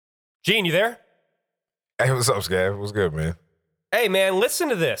Gene, you there? Hey, what's up, Scav? What's good, man? Hey, man, listen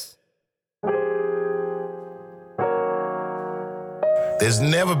to this. There's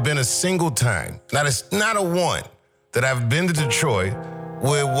never been a single time, not a one, that I've been to Detroit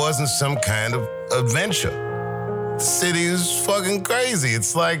where it wasn't some kind of adventure. The city is fucking crazy.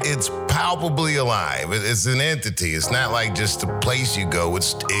 It's like it's palpably alive. It's an entity. It's not like just a place you go.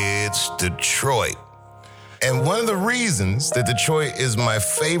 It's Detroit. And one of the reasons that Detroit is my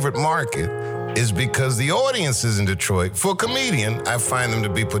favorite market is because the audiences in Detroit, for a comedian, I find them to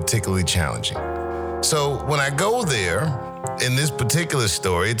be particularly challenging. So when I go there, in this particular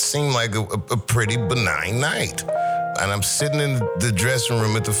story, it seemed like a pretty benign night. And I'm sitting in the dressing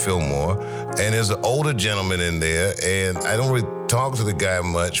room at the Fillmore, and there's an older gentleman in there, and I don't really talk to the guy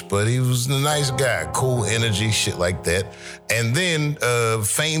much, but he was a nice guy, cool energy, shit like that. And then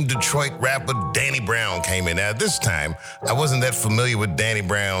famed Detroit rapper Danny Brown came in. Now, this time, I wasn't that familiar with Danny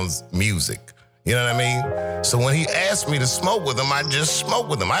Brown's music. You know what I mean? So when he asked me to smoke with him, I just smoked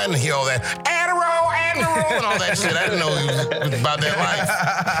with him. I didn't hear all that Adderall, and all that shit. I didn't know he was about that life.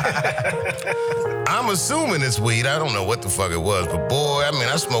 I'm assuming it's weed. I don't know what the fuck it was, but boy, I mean,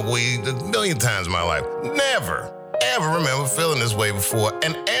 I smoked weed a million times in my life. Never, ever remember feeling this way before.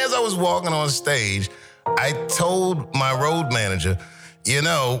 And as I was walking on stage, I told my road manager, you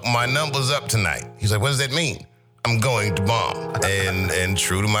know, my number's up tonight. He's like, what does that mean? I'm going to bomb. And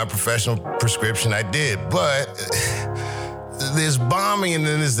true to my professional prescription, I did. But there's bombing and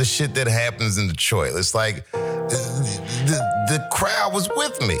then there's the shit that happens in Detroit. It's like the crowd was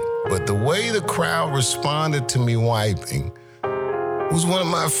with me. But the way the crowd responded to me wiping was one of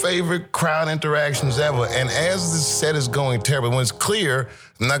my favorite crowd interactions ever. And as this set is going terrible, when it's clear,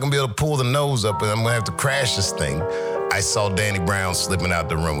 I'm not gonna be able to pull the nose up and I'm gonna have to crash this thing, I saw Danny Brown slipping out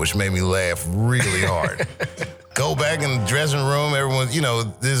the room, which made me laugh really hard. Go back in the dressing room, everyone, you know,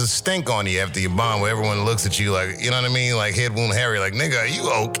 there's a stink on you after you bomb where everyone looks at you like, you know what I mean? Like head wound Harry, like, nigga, are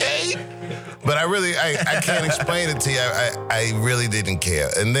you okay? But I can't explain it to you. I really didn't care.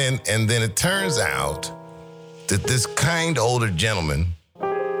 And then it turns out that this kind older gentleman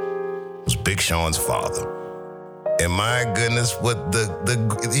was Big Sean's father. And my goodness,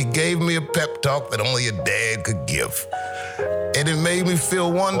 he gave me a pep talk that only a dad could give. And it made me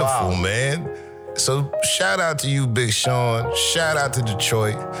feel wonderful, man. So shout out to you, Big Sean. Shout out to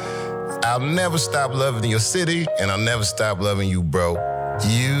Detroit. I'll never stop loving your city, and I'll never stop loving you, bro.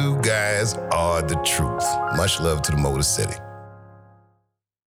 You guys are the truth. Much love to the Motor City.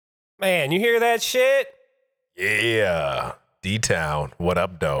 Man, you hear that shit? Yeah. D-Town. What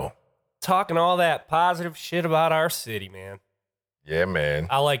up, though? Talking all that positive shit about our city, man. Yeah, man.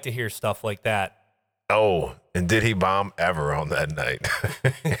 I like to hear stuff like that. Oh, and did he bomb ever on that night?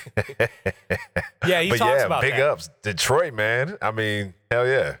 Yeah, he talks about big that. ups. Detroit, man. I mean, hell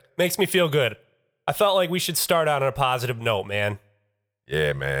yeah. Makes me feel good. I felt like we should start out on a positive note, man.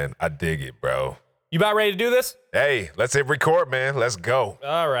 Yeah, man. I dig it, bro. You about ready to do this? Hey, let's hit record, man. Let's go.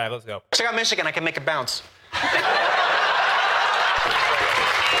 All right, let's go. Check out Michigan. I can make it bounce.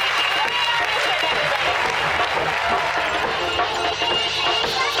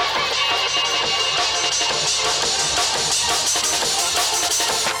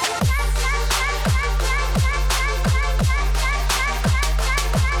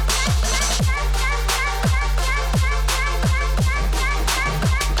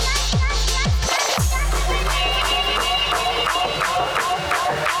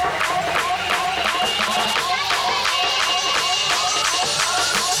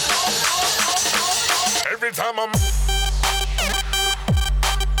 Every time I'm...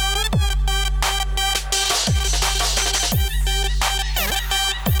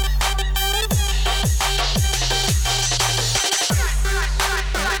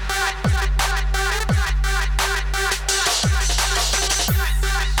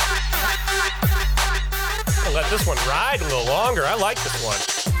 I'll let this one ride a little longer. I like this one.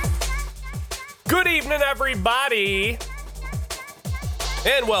 Good evening, everybody,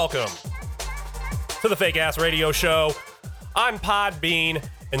 and welcome to the Fake Ass Radio Show on Podbean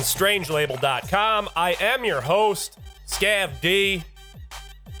and Strangelabel.com. I am your host, Scav D.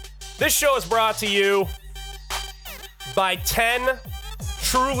 This show is brought to you by 10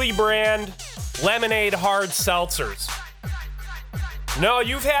 Truly brand lemonade hard seltzers. No,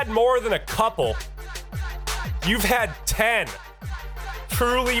 you've had more than a couple. You've had 10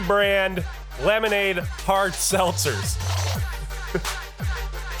 Truly brand lemonade hard seltzers.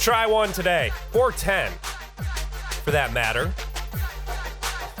 Try one today, or 10, for that matter.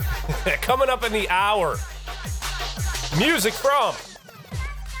 Coming up in the hour, music from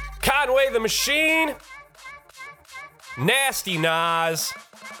Conway the Machine, Nasty Nas,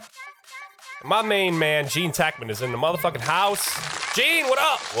 My main man, Gene Techman, is in the motherfucking house. Gene, what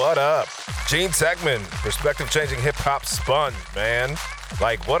up? What up? Gene Techman, perspective-changing hip-hop sponge, man.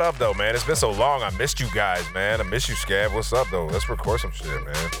 Like, what up, though, man? It's been so long. I missed you guys, man. I miss you, Scav. What's up, though? Let's record some shit,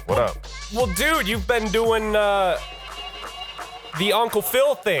 man. What up? Well, dude, you've been doing the Uncle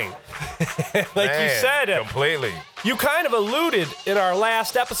Phil thing. Like Man, you said. Completely. You kind of alluded in our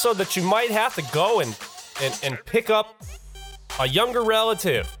last episode that you might have to go and pick up a younger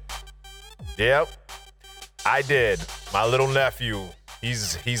relative. Yep. I did. My little nephew.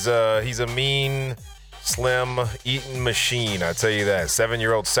 He's a mean, slim, eating machine, I tell you that.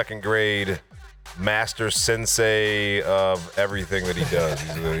 7-year-old, second grade, master sensei of everything that he does.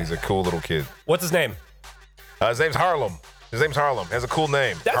 He's a cool little kid. What's his name? His name's Harlem. He has a cool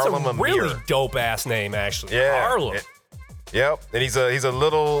name. That's Harlem a really Amir. dope-ass name, actually. Yeah. Harlem. Yep. And he's a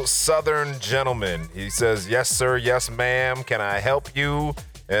little southern gentleman. He says, "Yes, sir. Yes, ma'am. Can I help you?"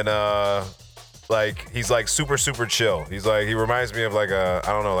 And he's like super, super chill. He reminds me of like a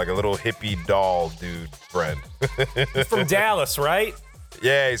little hippie doll dude friend. He's from Dallas, right?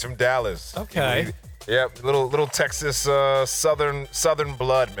 Yeah, he's from Dallas. Okay. Yep, little Texas southern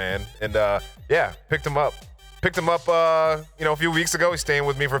blood, man. And picked him up. A few weeks ago. He's staying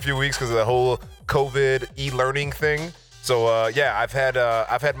with me for a few weeks because of the whole COVID e-learning thing. So I've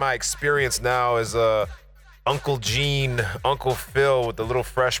had my experience now as Uncle Gene, Uncle Phil with the little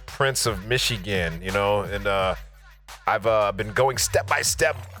Fresh Prince of Michigan, and I've been going step by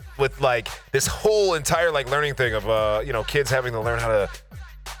step with like this whole entire like learning thing of kids having to learn how to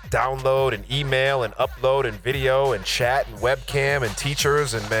download and email and upload and video and chat and webcam and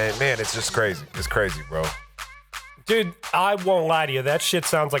teachers, and man, it's just crazy. It's crazy, bro. Dude, I won't lie to you. That shit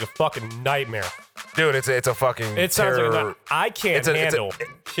sounds like a fucking nightmare. Dude, it's a fucking It sounds terror. like I can't handle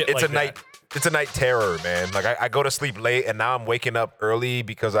shit like that. It's a night terror, man. Like I go to sleep late and now I'm waking up early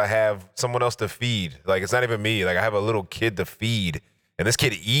because I have someone else to feed. Like it's not even me. Like I have a little kid to feed and this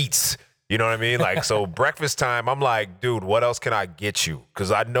kid eats. You know what I mean? Like so breakfast time, I'm like, dude, what else can I get you? Because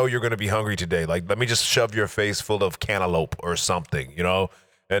I know you're gonna be hungry today. Like let me just shove your face full of cantaloupe or something,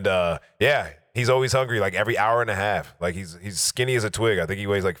 And he's always hungry like every hour and a half. Like he's skinny as a twig. I think he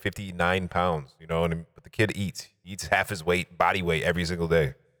weighs like 59 pounds, but the kid eats half his body weight every single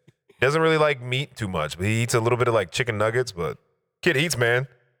day. He doesn't really like meat too much, but he eats a little bit of like chicken nuggets, but kid eats, man.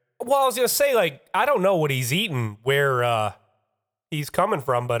 Well, I was going to say, like, I don't know what he's eating, where he's coming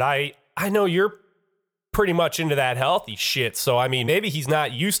from, but I know you're pretty much into that healthy shit. So, I mean, maybe he's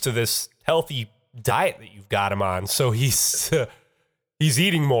not used to this healthy diet that you've got him on. So he's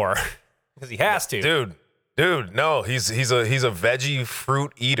eating more because he has to. Dude, no, he's a veggie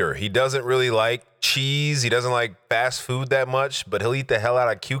fruit eater. He doesn't really like cheese. He doesn't like fast food that much, but he'll eat the hell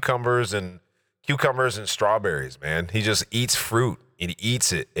out of cucumbers and strawberries, man. He just eats fruit and he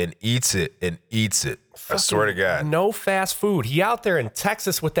eats it and eats it and eats it. I swear to God. No fast food. He out there in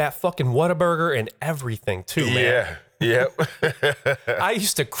Texas with that fucking Whataburger and everything too, man. Yeah. Yep. I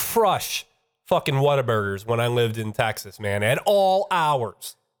used to crush fucking Whataburgers when I lived in Texas, man, at all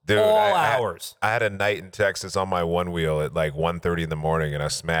hours. Dude, hours. I had a night in Texas on my one wheel at like 1:30 in the morning, and I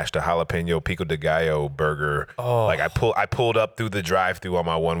smashed a jalapeno pico de gallo burger. Oh. Like I pulled up through the drive-through on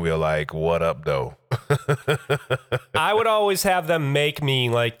my one wheel. Like, what up, though? I would always have them make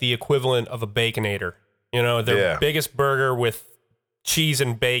me like the equivalent of a Baconator. Their biggest burger with cheese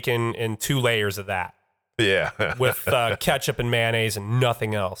and bacon and 2 layers of that. Yeah. With ketchup and mayonnaise and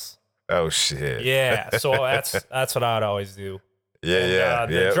nothing else. Oh shit. Yeah. So that's what I'd always do.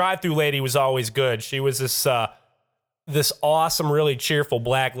 The drive-through lady was always good. She was this awesome, really cheerful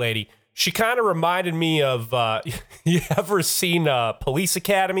black lady. She kind of reminded me of, you ever seen Police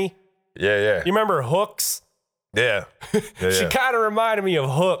Academy? Yeah. You remember Hooks? Yeah. She kind of reminded me of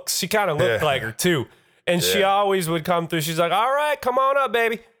Hooks. She kind of looked like her too. And she always would come through. She's like, all right, come on up,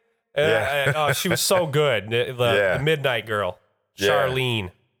 baby. She was so good. The Midnight Girl, Charlene.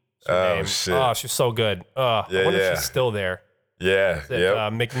 Oh, shit. Oh, she's so good. I wonder if she's still there. Yeah.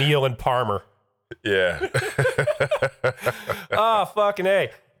 McNeil and Palmer. Yeah. Oh, fucking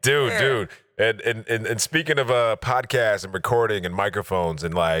A. Dude. And speaking of podcasts and recording and microphones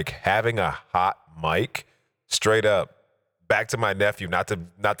and like having a hot mic, straight up, back to my nephew, not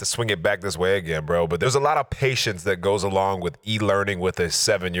to swing it back this way again, bro, but there's a lot of patience that goes along with e-learning with a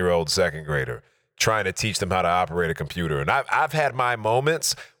 7-year-old second grader, trying to teach them how to operate a computer. And I've had my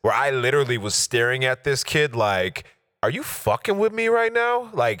moments where I literally was staring at this kid like, are you fucking with me right now?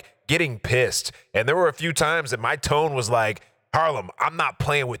 Like getting pissed. And there were a few times that my tone was like, Harlem, I'm not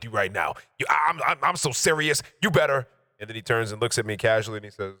playing with you right now. I'm so serious. You better. And then he turns and looks at me casually and he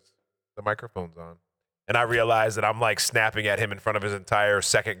says, the microphone's on. and I realized that I'm like snapping at him in front of his entire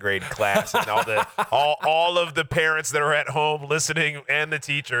second grade class and all of the parents that are at home listening and the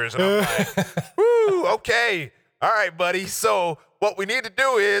teachers. And I'm like, woo, okay. All right, buddy. So what we need to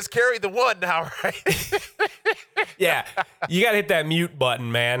do is carry the one now, right? Yeah. You got to hit that mute button,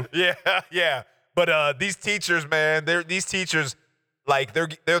 man. Yeah. But these teachers, man, these teachers, like they're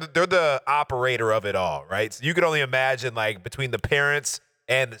the operator of it all, right? So you can only imagine, like, between the parents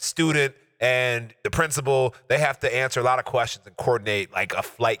and the student and the principal, they have to answer a lot of questions and coordinate like a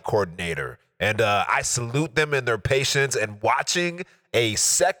flight coordinator. And I salute them in their patience. And watching a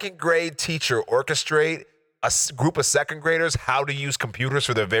second grade teacher orchestrate a group of second graders how to use computers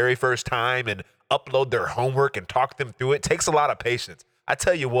for the very first time and upload their homework and talk them through it takes a lot of patience. I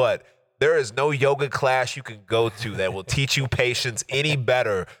tell you what, there is no yoga class you can go to that will teach you patience any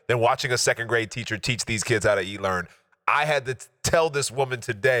better than watching a second grade teacher teach these kids how to e-learn. I had to tell this woman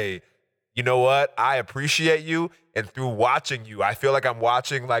today, you know what? I appreciate you. And through watching you, I feel like I'm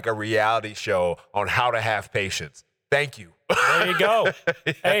watching like a reality show on how to have patience. Thank you. There you go.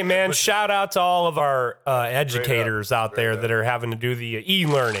 Hey, man, shout out to all of our educators out there that are having to do the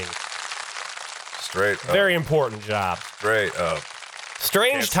e-learning. Straight up. Very important job. Straight up.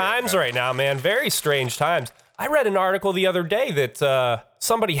 Strange times right now, man. Very strange times. I read an article the other day that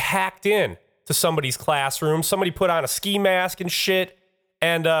somebody hacked in to somebody's classroom. Somebody put on a ski mask and shit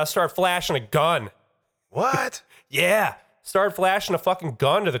and started flashing a gun. What? Yeah. Started flashing a fucking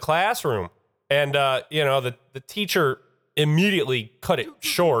gun to the classroom. And, the teacher immediately cut it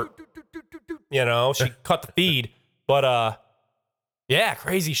short. She cut the feed. But, yeah,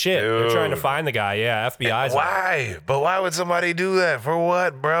 crazy shit. Dude. They're trying to find the guy. Yeah, FBI's. Why? But why would somebody do that? For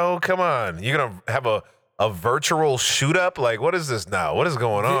what, bro? Come on. You're going to have a virtual shoot up? Like, what is this now? What is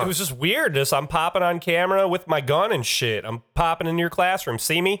going on? It was just weird. I'm popping on camera with my gun and shit. I'm popping in your classroom.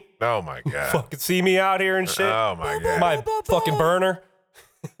 See me? Oh, my God. Fucking see me out here and shit. Oh, my God. My fucking burner.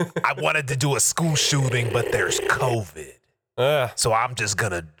 I wanted to do a school shooting, but there's COVID. So I'm just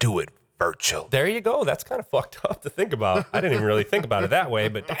going to do it virtual. There you go. That's kind of fucked up to think about. I didn't even really think about it that way,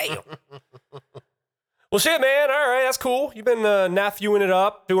 but damn. Well, shit, man. All right, that's cool. You've been naphewing it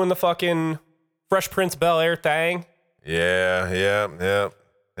up, doing the fucking Fresh Prince Bel-Air thing. Yeah.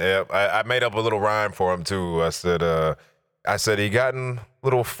 I made up a little rhyme for him, too. I said he got in a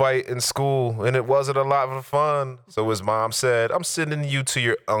little fight in school, and it wasn't a lot of fun. So his mom said, I'm sending you to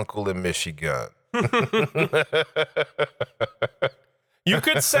your uncle in Michigan. You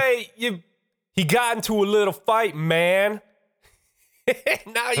could say he got into a little fight, man.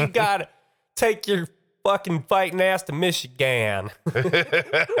 Now you gotta take your fucking fighting ass to Michigan.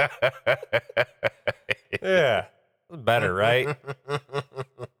 Yeah, better, right?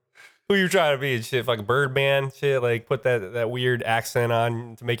 Who you trying to be and shit? Fucking Birdman shit? Like put that weird accent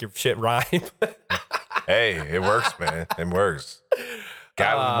on to make your shit rhyme. Hey, it works, man. It works.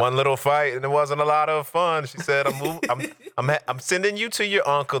 Got one little fight and it wasn't a lot of fun. She said, I'm sending you to your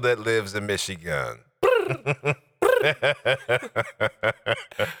uncle that lives in Michigan.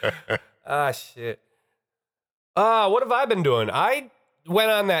 Shit. What have I been doing? I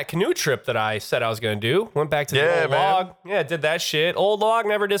went on that canoe trip that I said I was going to do. Went back to the old log. Yeah, did that shit. Old log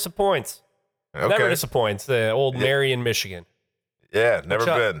never disappoints. Okay. Never disappoints. The old Marion, Michigan. Yeah, never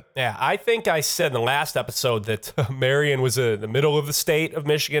been. Yeah, I think I said in the last episode that Marion was in the middle of the state of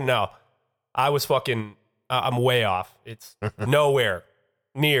Michigan. No, I was fucking, I'm way off. It's nowhere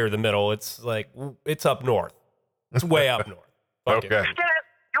near the middle. It's like, it's up north. It's way up north. Okay.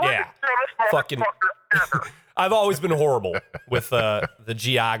 Yeah. Fucking, I've always been horrible with the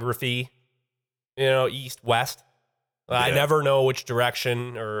geography, east, west. I never know which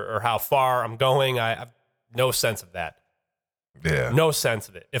direction or how far I'm going. I have no sense of that. Yeah. No sense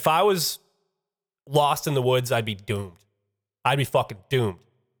of it. If I was lost in the woods, I'd be doomed. I'd be fucking doomed.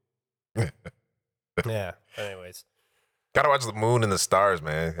 Yeah. Anyways. Gotta watch the moon and the stars,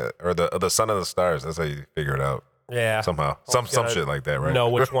 man. Or the sun and the stars. That's how you figure it out. Yeah. Somehow. Some shit like that, right? Know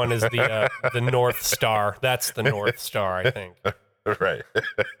which one is the North Star. That's the North Star, I think. Right.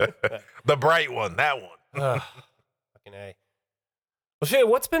 The bright one. That one. Fucking A. Well, shit,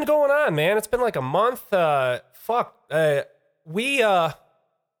 what's been going on, man? It's been like a month. We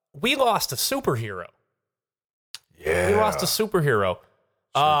lost a superhero. Yeah. We lost a superhero.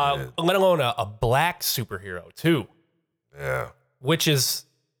 Let alone a black superhero, too. Yeah. Which is,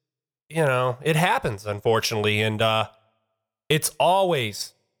 it happens, unfortunately. And it's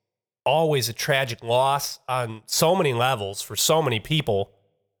always a tragic loss on so many levels for so many people.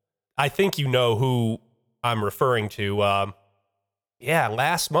 I think you know who I'm referring to.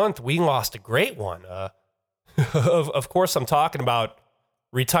 Last month we lost a great one. Of course, I'm talking about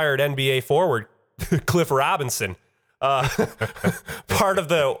retired NBA forward Cliff Robinson, part of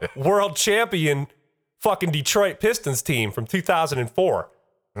the world champion fucking Detroit Pistons team from 2004.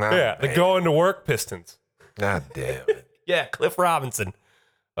 The going to work Pistons. God damn it. Yeah, Cliff Robinson.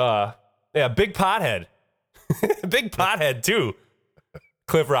 Big pothead. Big pothead, too.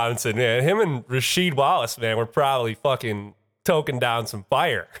 Cliff Robinson, man. Him and Rasheed Wallace, man, were probably fucking toking down some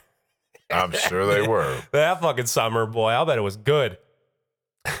fire. I'm sure they were. That fucking summer, boy, I'll bet it was good.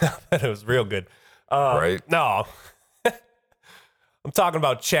 I bet it was real good. Right? No. I'm talking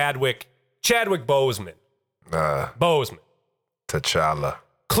about Chadwick Boseman. Boseman. T'Challa.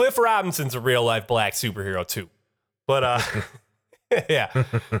 Cliff Robinson's a real-life black superhero, too. But, yeah.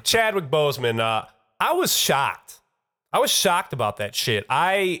 Chadwick Boseman, I was shocked. I was shocked about that shit.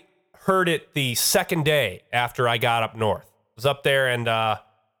 I heard it the second day after I got up north. I was up there, and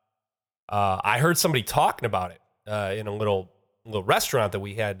I heard somebody talking about it in a little restaurant that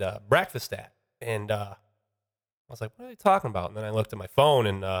we had breakfast at. And I was like, what are they talking about? And then I looked at my phone,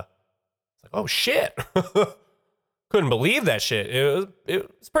 and I was like, oh, shit. Couldn't believe that shit. It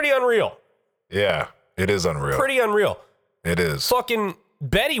was pretty unreal. Yeah, it is unreal. Pretty unreal. It is. Fucking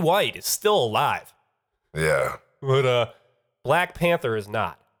Betty White is still alive. Yeah. But Black Panther is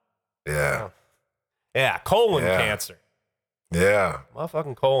not. Yeah. Yeah, colon cancer. Yeah.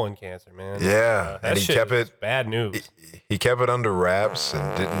 Motherfucking colon cancer, man. Yeah. And he kept it bad news. He kept it under wraps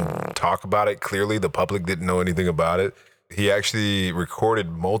and didn't talk about it clearly. The public didn't know anything about it. He actually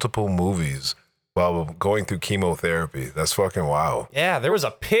recorded multiple movies while going through chemotherapy. That's fucking wild. Yeah, there was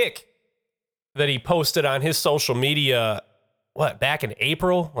a pic that he posted on his social media, back in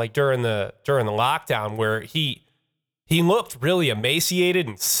April, like during the lockdown, where he looked really emaciated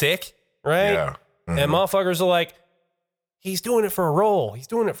and sick, right? Yeah. Mm-hmm. And motherfuckers are like, he's doing it for a role. He's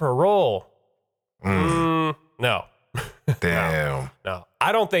doing it for a role. No. Damn. No.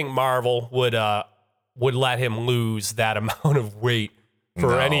 I don't think Marvel would let him lose that amount of weight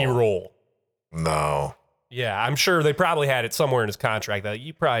for any role. No. Yeah, I'm sure they probably had it somewhere in his contract that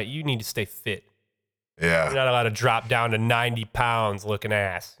you need to stay fit. Yeah. You're not allowed to drop down to 90 pounds looking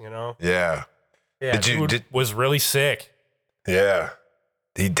ass, you know? Yeah. Yeah, was really sick. Yeah.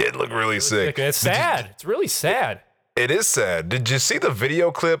 He did look really sick. And it's sad. It's really sad. It is sad. Did you see the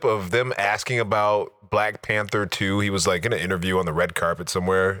video clip of them asking about Black Panther 2? He was like in an interview on the red carpet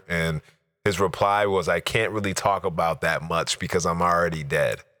somewhere, and his reply was, I can't really talk about that much because I'm already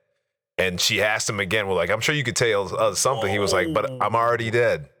dead. And she asked him again, well, like, I'm sure you could tell us something. He was like, but I'm already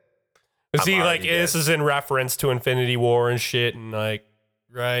dead. Is he like, this is in reference to Infinity War and shit, and like,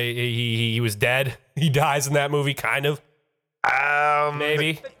 right, he was dead. He dies in that movie, kind of.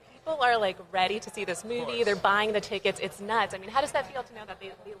 Maybe. But people are like ready to see this movie. They're buying the tickets. It's nuts. I mean, how does that feel to know that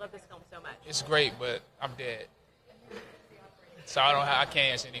they love this film so much? It's great, but I'm dead. So I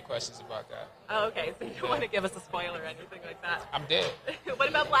can't answer any questions about that. Oh, okay. So you don't want to give us a spoiler or anything like that. I'm dead. What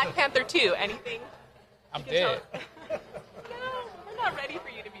about Black Panther 2? Anything? I'm dead. No, we're not ready for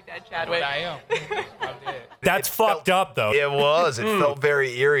you to be dead, Chadwick. But I am. I'm dead. That's fucked up, though. It was. It felt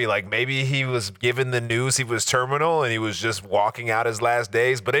very eerie. Like maybe he was given the news he was terminal and he was just walking out his last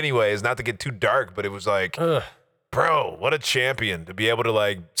days. But anyways, not to get too dark, but it was like, bro, what a champion to be able to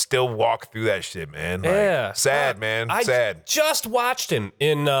like still walk through that shit, man. Like, yeah. Sad, man. I sad. Just watched him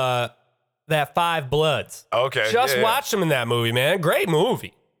in that Five Bloods. Okay. Just watched him in that movie, man. Great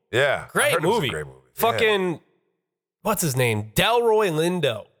movie. Yeah. Great movie. Great movie. Fucking, what's his name? Delroy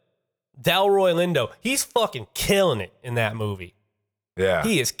Lindo. He's fucking killing it in that movie. Yeah.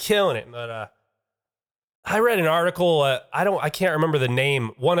 He is killing it. But I read an article. I can't remember the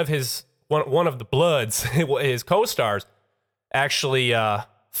name. One of the Bloods, his co-stars, actually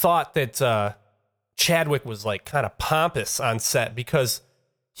thought that Chadwick was like kind of pompous on set because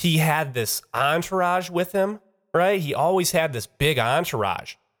he had this entourage with him, right? He always had this big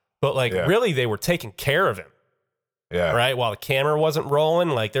entourage, but like really they were taking care of him. Yeah. Right? While the camera wasn't rolling,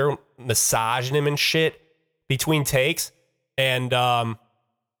 like they're massaging him and shit between takes. And, so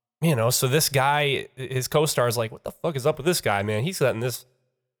this guy, his co-star is like, what the fuck is up with this guy, man? He's letting this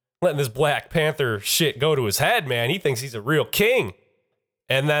Black Panther shit go to his head, man. He thinks he's a real king.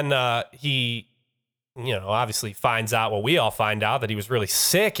 And then he, obviously finds out what we all find out, that he was really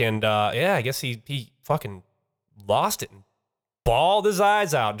sick. And I guess he fucking lost it and bawled his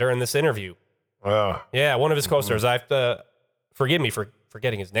eyes out during this interview. Wow. Yeah, one of his co-stars. I have to forgive me for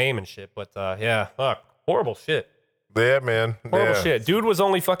forgetting his name and shit, but fuck, horrible shit. Yeah, man. Horrible shit. Dude was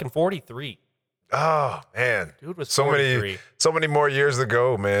only fucking 43. Oh man, dude was so 43. many more years to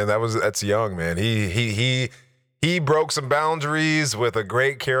go, man. That's young, man. He broke some boundaries with a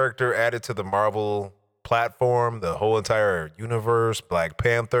great character added to the Marvel platform, the whole entire universe, Black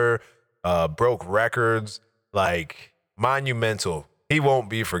Panther. broke records, like monumental. He won't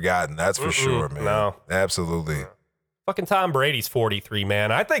be forgotten. That's for sure, man. No. Absolutely. Fucking Tom Brady's 43,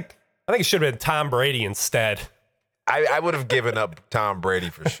 man. I think it should have been Tom Brady instead. I would have given up Tom Brady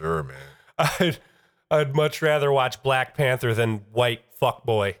for sure, man. I'd much rather watch Black Panther than White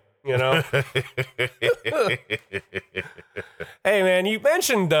Fuckboy, you know? Hey, man, you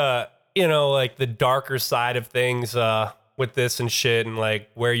mentioned, like the darker side of things with this and shit and like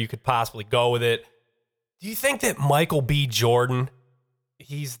where you could possibly go with it. Do you think that Michael B. Jordan,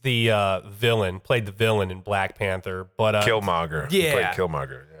 he's the villain, played the villain in Black Panther, but Killmonger. Yeah. He played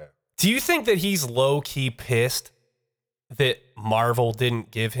Killmonger, yeah. Do you think that he's low-key pissed that Marvel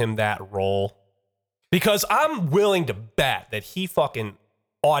didn't give him that role? Because I'm willing to bet that he fucking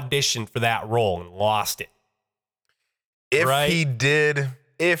auditioned for that role and lost it. If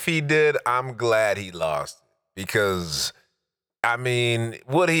he did, I'm glad he lost it. Because, I mean,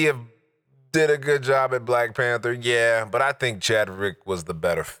 would he have did a good job at Black Panther? Yeah, but I think Chadwick was the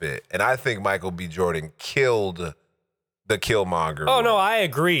better fit. And I think Michael B. Jordan killed the Killmonger. Oh, no, I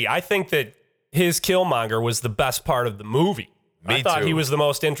agree. I think that his Killmonger was the best part of the movie. I thought he was the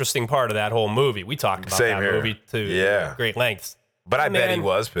most interesting part of that whole movie. We talked about that movie to great lengths. But I bet he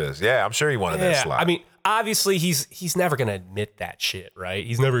was pissed. Yeah, I'm sure he wanted that slot. I mean, obviously, he's never going to admit that shit, right?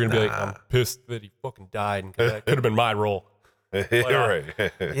 He's never going to be like, I'm pissed that he fucking died and that could have been my role. But,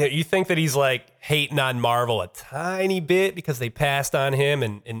 right. Yeah, you think that he's like hating on Marvel a tiny bit because they passed on him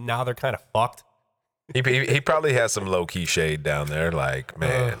and now they're kind of fucked? He probably has some low key shade down there. Like,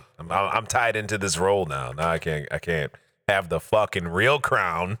 man, I'm tied into this role now. Now I can't have the fucking real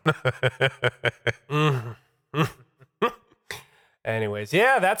crown. Anyways,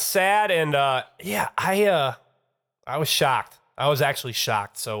 yeah, that's sad, and I was shocked. I was actually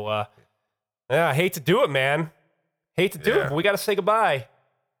shocked. So I hate to do it, man. Hate to do it, but we got to say goodbye.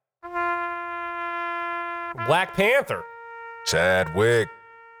 Black Panther. Chadwick.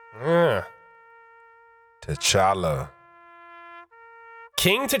 Yeah. T'Challa.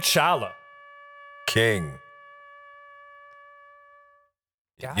 King T'Challa. King.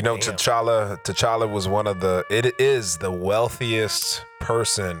 God you know, damn. T'Challa was it is the wealthiest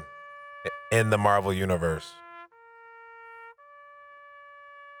person in the Marvel universe.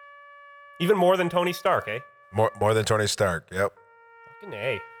 Even more than Tony Stark, eh? More than Tony Stark. Yep. Fucking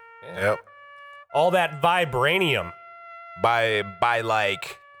A. Yeah. Yep. All that vibranium. By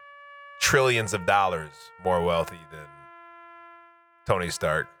like trillions of dollars more wealthy than Tony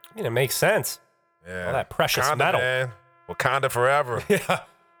Stark. I mean, it makes sense. Yeah. All that precious Wakanda, metal. Man. Wakanda forever. Yeah.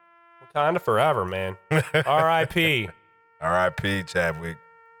 Wakanda forever, man. R.I.P. R.I.P. Chadwick.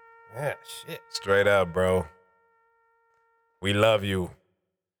 Yeah, shit. Straight up, bro. We love you.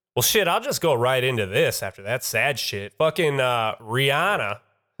 Well, shit, I'll just go right into this after that sad shit. Fucking Rihanna.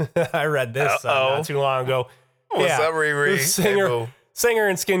 I read this not too long ago. What's up, Riri? Singer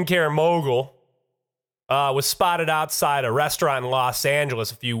and skincare mogul was spotted outside a restaurant in Los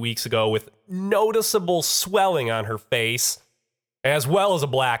Angeles a few weeks ago with noticeable swelling on her face, as well as a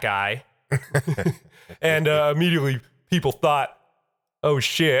black eye. And immediately people thought, oh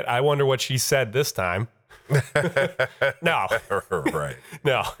shit, I wonder what she said this time. No. Right.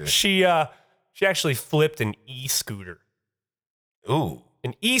 No. She actually flipped an e-scooter. Ooh.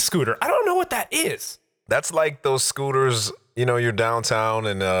 An e-scooter. I don't know what that is. That's like those scooters, you know, you're downtown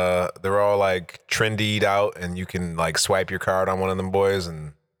and they're all like trendied out and you can like swipe your card on one of them boys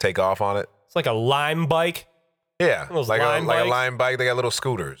and take off on it. It's like a Lime bike. Yeah, Those like Lime a bikes? Lime bike. They got little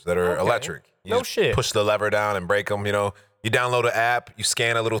scooters that are electric. You No just shit. Push the lever down and break them. You know, you download an app, you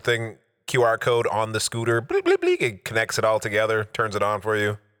scan a little thing, QR code on the scooter, bleep, bleep, bleep, it connects it all together, turns it on for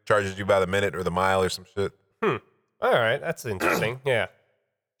you, charges you by the minute or the mile or some shit. All right, that's interesting. Yeah.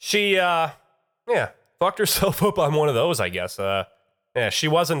 She fucked herself up on one of those, I guess. She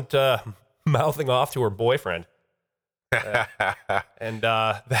wasn't mouthing off to her boyfriend. And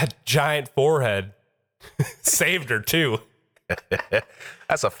that giant forehead saved her too.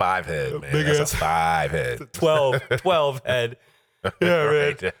 That's a 5 head, man. Big That's ass. a 5 head. 12 head.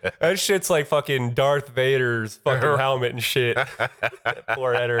 Yeah, man. That shit's like fucking Darth Vader's fucking helmet and shit. That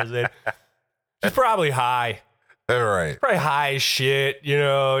poor head of hers in. She's probably high. All right. Probably high as shit, you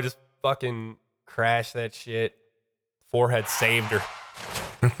know, just fucking crash that shit. Forehead saved her.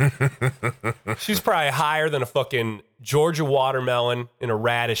 She's probably higher than a fucking Georgia watermelon in a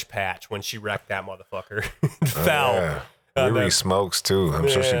radish patch when she wrecked that motherfucker. Fell. Yeah. Riri smokes too. I'm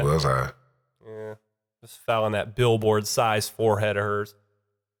sure she Yeah. was high. Yeah. Just fell on that billboard-sized forehead of hers.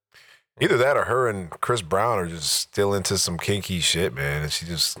 Either that or her and Chris Brown are just still into some kinky shit, man. And she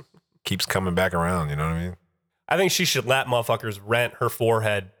just keeps coming back around. You know what I mean? I think she should let motherfuckers rent her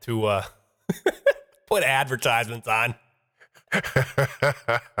forehead to put advertisements on.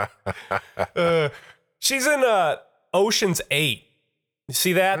 She's in Ocean's 8. You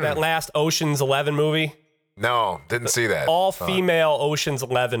see that? That last Ocean's 11 movie? No, didn't see that. All-female Ocean's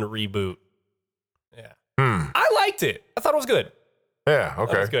 11 reboot. Yeah. I liked it. I thought it was good. Yeah,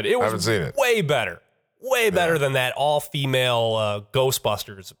 okay. It was good. It was I haven't seen it. way better. Way better than that all-female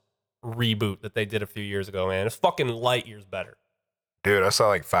Ghostbusters reboot that they did a few years ago, man. It's fucking light years better. Dude, I saw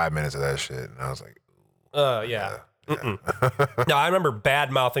like 5 minutes of that shit, and I was like, yeah. No, I remember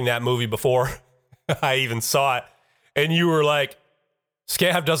bad-mouthing that movie before I even saw it, and you were like,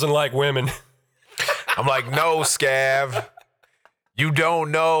 Scav doesn't like women. I'm like, no, Scav. You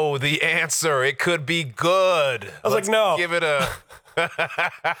don't know the answer. It could be good. I was like, no. Give it a...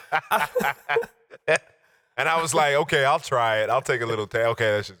 And I was like, okay, I'll try it. I'll take a little taste.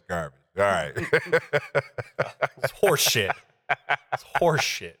 Okay, that's just garbage. All right. It's horse shit. It's horse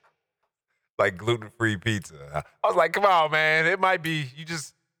shit. Like gluten-free pizza. I was like, come on, man. It might be, you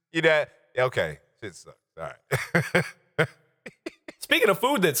just eat that. Okay, shit sucks. All right. Speaking of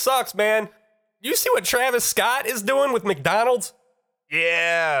food that sucks, man, you see what Travis Scott is doing with McDonald's?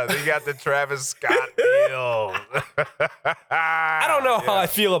 Yeah, they got the Travis Scott deal. I don't know how I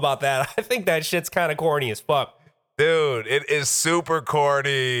feel about that. I think that shit's kind of corny as fuck. Dude, it is super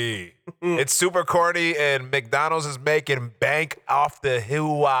corny. It's super corny, and McDonald's is making bank off the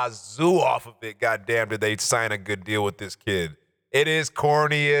wazoo off of it. Goddamn, did they sign a good deal with this kid? It is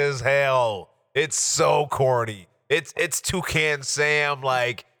corny as hell. It's so corny. It's Toucan Sam,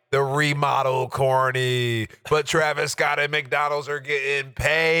 like the remodel corny, but Travis Scott and McDonald's are getting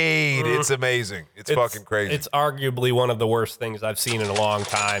paid. It's amazing. It's fucking crazy. It's arguably one of the worst things I've seen in a long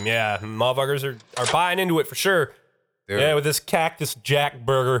time. Yeah, motherfuckers are buying into it for sure. Dude. Yeah, with this Cactus Jack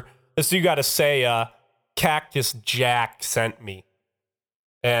burger. This you got to say, Cactus Jack sent me.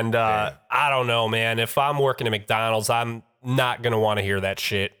 And I don't know, man. If I'm working at McDonald's, I'm not going to want to hear that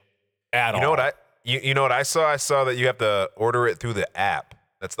shit at all. You know what I saw? I saw that you have to order it through the app.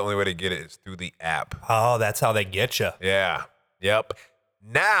 That's the only way to get it is through the app. Oh, that's how they get you. Yeah. Yep.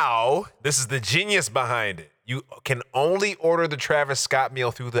 Now, this is the genius behind it. You can only order the Travis Scott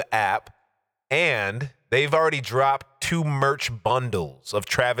meal through the app, and they've already dropped 2 merch bundles of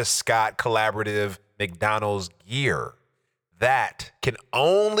Travis Scott collaborative McDonald's gear. That can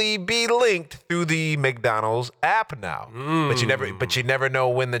only be linked through the McDonald's app now. But you never know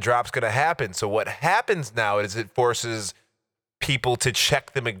when the drop's going to happen. So what happens now is it forces people to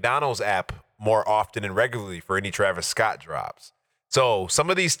check the McDonald's app more often and regularly for any Travis Scott drops. So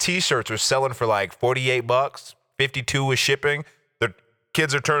some of these t-shirts are selling for like $48, $52 with shipping. The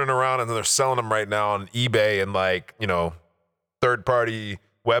kids are turning around and they're selling them right now on eBay and like, third-party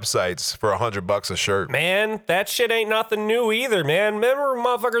websites for $100 a shirt. Man, that shit ain't nothing new either, man. Remember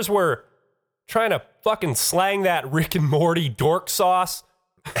motherfuckers were trying to fucking slang that Rick and Morty dork sauce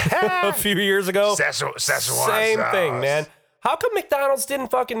a few years ago? Szechuan Same sauce. thing, man. How come McDonald's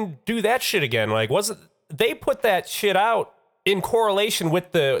didn't fucking do that shit again? Like, they put that shit out in correlation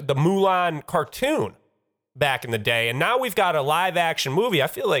with the Mulan cartoon back in the day, and now we've got a live action movie. I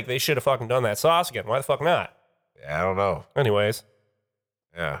feel like they should have fucking done that sauce again. Why the fuck not? Yeah, I don't know. Anyways.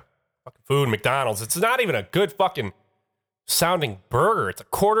 Yeah. Fucking food, McDonald's. It's not even a good fucking sounding burger. It's a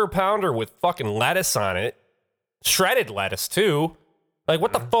quarter pounder with fucking lettuce on it. Shredded lettuce, too. Like,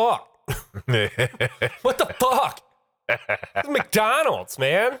 what the fuck? What the fuck? It's McDonald's,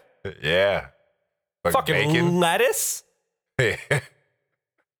 man. Yeah. Fucking bacon. Lettuce?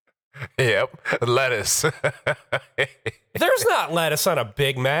 Yep. Lettuce. There's not lettuce on a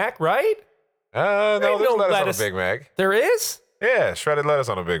Big Mac, right? No, there's no lettuce lettuce. on a Big Mac. There is? Yeah, shredded lettuce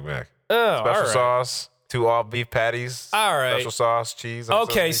on a Big Mac. Oh, Special all right. sauce, 2 all-beef patties. All right. Special sauce, cheese.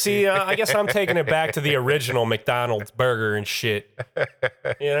 Okay, see, I guess I'm taking it back to the original McDonald's burger and shit.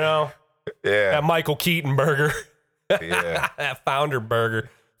 You know? Yeah. That Michael Keaton burger. Yeah. That founder burger.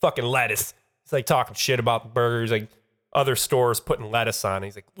 Fucking lettuce. He's like talking shit about the burger. He's like, other stores putting lettuce on it.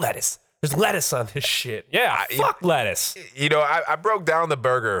 He's like, lettuce. There's lettuce on this shit. Yeah, fuck lettuce. I broke down the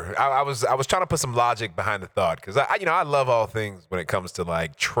burger. I was trying to put some logic behind the thought because I love all things when it comes to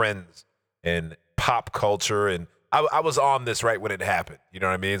like trends and pop culture, and I was on this right when it happened. You know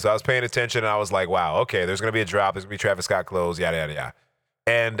what I mean? So I was paying attention, and I was like, wow, okay, there's gonna be a drop. There's gonna be Travis Scott clothes, yada yada yada.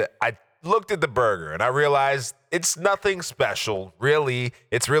 And I looked at the burger, and I realized it's nothing special, really.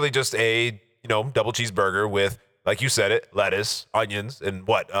 It's really just a double cheeseburger with, like you said it, lettuce, onions, and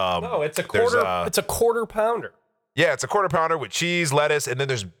what? No, it's a quarter. It's a quarter pounder. Yeah, it's a quarter pounder with cheese, lettuce, and then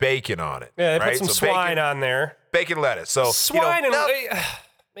there's bacon on it. Yeah, they right? put some swine on there. Bacon, lettuce. So Swine and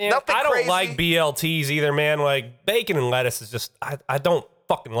Man, Nothing I don't crazy. like BLTs either, man. Like, bacon and lettuce is just, I don't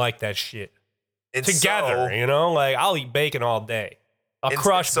fucking like that shit. And Together, so- you know? Like, I'll eat bacon all day. I'll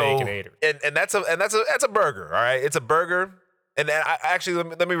crush Baconator. And that's a burger, all right? It's a burger. And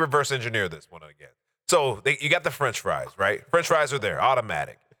let me reverse engineer this one again. So you got the French fries, right? French fries are there,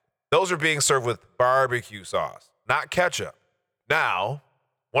 automatic. Those are being served with barbecue sauce, not ketchup. Now,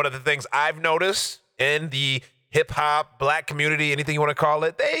 one of the things I've noticed in the hip-hop, black community, anything you want to call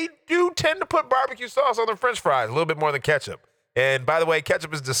it, they do tend to put barbecue sauce on their French fries, a little bit more than ketchup. And by the way,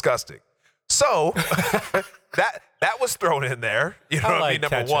 ketchup is disgusting. So that was thrown in there. You know what I mean?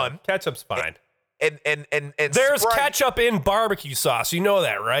 Number ketchup. one. Ketchup's fine. And There's Sprite, ketchup in barbecue sauce. You know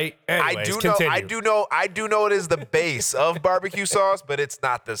that, right? Anyways, continue. I do know it is the base of barbecue sauce, but it's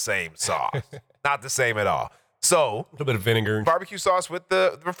not the same sauce. Not the same at all. So A little bit of vinegar. barbecue sauce with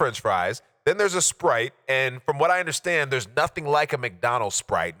the French fries. Then there's a Sprite, and from what I understand, there's nothing like a McDonald's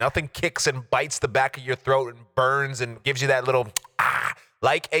Sprite. Nothing kicks and bites the back of your throat and burns and gives you that little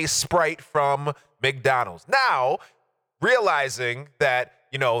like a Sprite from McDonald's. Now, realizing that,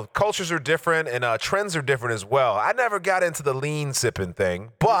 you know, cultures are different and trends are different as well. I never got into the lean sipping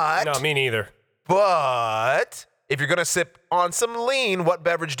thing, but No, me neither. But if you're gonna sip on some lean, what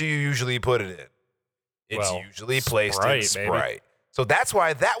beverage do you usually put it in? It's Well, usually placed Sprite, in baby. Sprite. So that's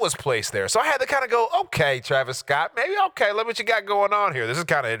why that was placed there. So I had to kind of go, okay, Travis Scott, maybe okay, look what you got going on here. This is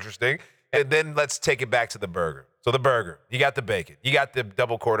kind of interesting. And then let's take it back to the burger. So the burger, you got the bacon, you got the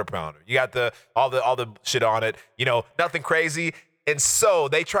double quarter pounder, you got all the shit on it. You know, nothing crazy. And so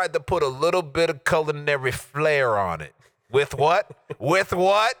they tried to put a little bit of culinary flair on it. With what? With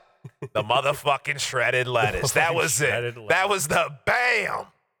what? The motherfucking shredded lettuce. That was Shredded it. lettuce. That was the bam.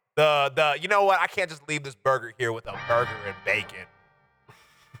 The you know what? I can't just leave this burger here with a burger and bacon.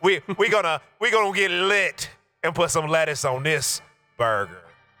 We gonna get lit and put some lettuce on this burger.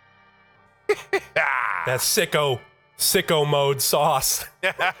 That sicko mode sauce.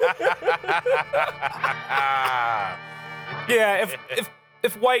 Yeah,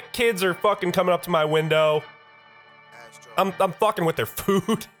 if white kids are fucking coming up to my window, I'm fucking with their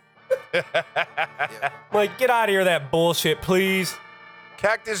food. Like, get out of here, that bullshit, please.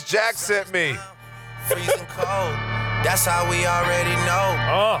 Cactus Jack sent me. Freezing cold. That's how we already know.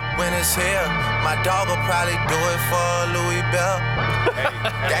 Oh, When it's here, my dog will probably do it for Louis Bell.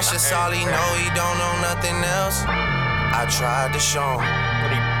 That's just all he know. He don't know nothing else. I tried to show him.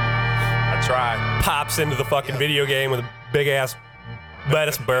 I tried. pops into the fucking video game with a big ass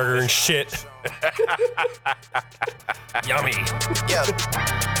lettuce burger and shit. Yummy. Yeah,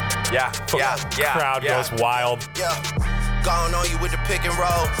 Yeah. Crowd goes wild. yeah. Gone on you with the pick and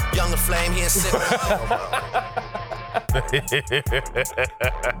roll. Younger flame, he in sick.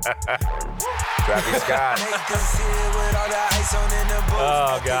 Travis Scott.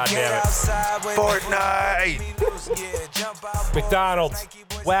 Oh, God damn it. Fortnite. McDonald's.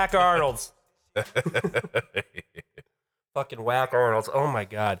 Whack Arnold's. Fucking whack Arnold's. Oh my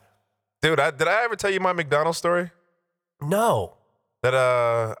God. Dude, did I ever tell you my McDonald's story? No. That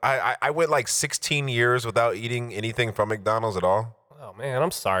I went like 16 years without eating anything from McDonald's at all. Oh man,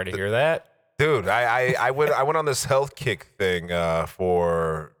 I'm sorry to hear that. Dude, I went on this health kick thing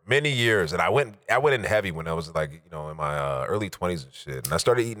for many years, and I went in heavy when I was like, you know, in my early 20s and shit. And I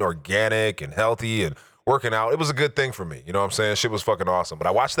started eating organic and healthy and working out. It was a good thing for me. You know what I'm saying? Shit was fucking awesome. But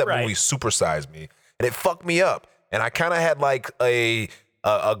I watched that Right. movie Super Size Me, and it fucked me up. And I kind of had like a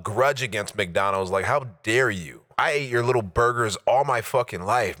grudge against McDonald's. Like, how dare you? I ate your little burgers all my fucking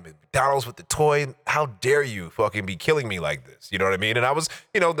life. McDonald's with the toy. How dare you fucking be killing me like this? You know what I mean? And I was,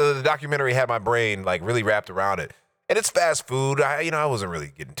 you know, the documentary had my brain like really wrapped around it. And it's fast food. I wasn't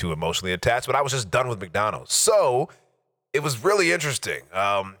really getting too emotionally attached, but I was just done with McDonald's. So it was really interesting.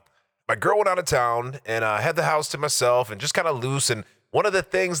 My girl went out of town, and I had the house to myself and just kind of loose. And one of the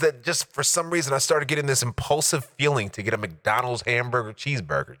things that just for some reason I started getting this impulsive feeling to get a McDonald's hamburger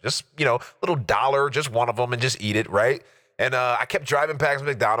cheeseburger. Just, you know, little dollar, just one of them, and just eat it, right? And I kept driving past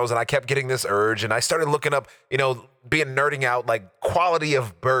McDonald's, and I kept getting this urge. And I started looking up, you know, nerding out like quality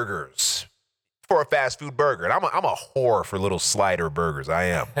of burgers for a fast food burger. And I'm a whore for little slider burgers. I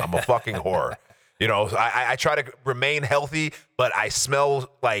am. I'm a fucking whore. You know, I try to remain healthy, but I smell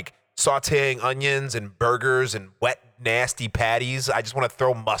like sauteing onions and burgers and wet, nasty patties. I just want to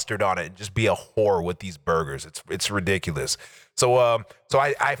throw mustard on it and just be a whore with these burgers. It's ridiculous. So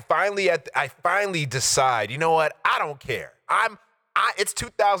I finally decide, you know what? I don't care. It's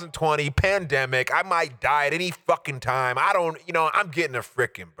 2020 pandemic. I might die at any fucking time. I'm getting a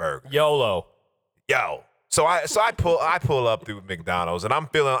freaking burger. YOLO. Yo. So I pull up through McDonald's, and I'm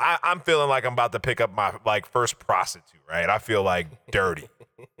feeling like I'm about to pick up my like first prostitute, right? I feel like dirty.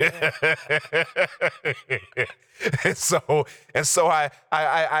 and so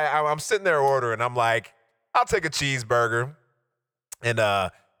I'm sitting there ordering. I'm like, I'll take a cheeseburger. And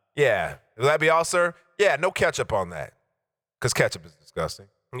yeah, will that be all, sir? Yeah, no ketchup on that, because ketchup is disgusting.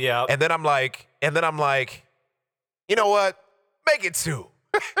 Yeah. And then I'm like, you know what? Make it 2.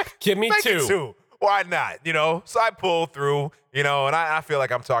 Give me Make 2. it 2. Why not? So I pull through, and I feel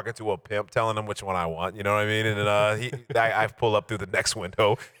like I'm talking to a pimp, telling him which one I want. You know what I mean? And I pull up through the next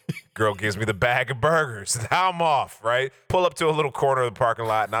window. Girl gives me the bag of burgers. Now I'm off, right? Pull up to a little corner of the parking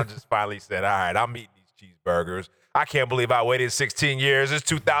lot, and I just finally said, all right, I'm eating these cheeseburgers. I can't believe I waited 16 years. It's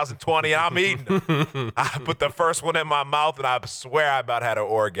 2020, and I'm eating them. I put the first one in my mouth, and I swear I about had an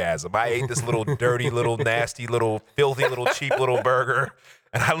orgasm. I ate this little dirty, little nasty, little filthy, little cheap little burger,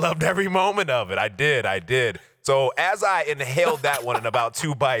 and I loved every moment of it. I did. So as I inhaled that one in about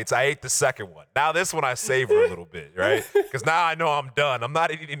 2 bites, I ate the second one. Now this one I savor a little bit, right? Because now I know I'm done. I'm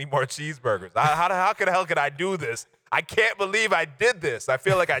not eating any more cheeseburgers. How the hell could I do this? I can't believe I did this. I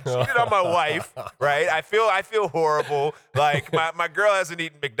feel like I cheated on my wife, right? I feel horrible. Like my girl hasn't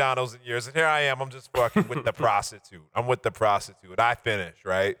eaten McDonald's in years, and here I am. I'm just fucking with the prostitute. I'm with the prostitute. I finished,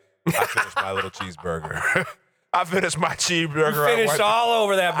 right? I finished my little cheeseburger. I finished my cheeseburger. Finished all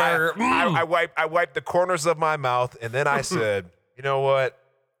over that burger. I wiped the corners of my mouth, and then I said, you know what?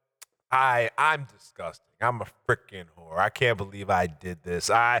 I'm disgusting. I'm a freaking whore. I can't believe I did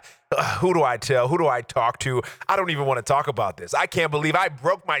this. Who do I tell? Who do I talk to? I don't even want to talk about this. I can't believe I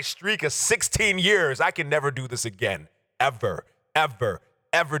broke my streak of 16 years. I can never do this again. Ever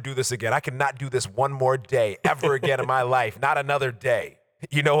do this again. I cannot do this one more day ever again in my life. Not another day.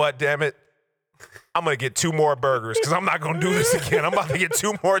 You know what, damn it? I'm going to get 2 more burgers because I'm not going to do this again. I'm about to get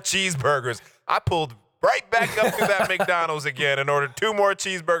 2 more cheeseburgers. I pulled right back up to that McDonald's again and ordered 2 more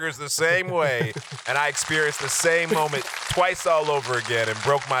cheeseburgers the same way, and I experienced the same moment twice all over again and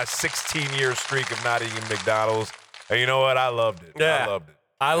broke my 16-year streak of not eating McDonald's. And you know what? I loved it. Yeah. I loved it.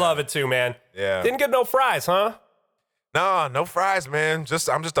 I love it too, man. Yeah. Didn't get no fries, huh? No fries, man. I'm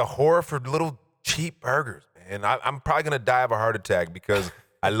just a whore for little cheap burgers, man. I'm probably going to die of a heart attack because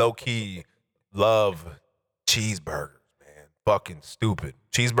I low-key love cheeseburgers, man. Fucking stupid.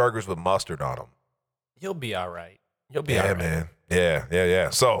 Cheeseburgers with mustard on them. You'll be all right. You'll be all right. Man. Yeah.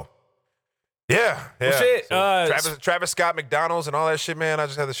 So, yeah. Well, shit, So, Travis Scott, McDonald's, and all that shit, man. I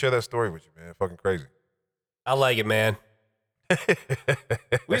just had to share that story with you, man. Fucking crazy. I like it, man.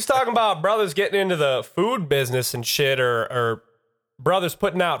 We was talking about brothers getting into the food business and shit, or brothers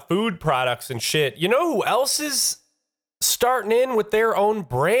putting out food products and shit. You know who else is starting in with their own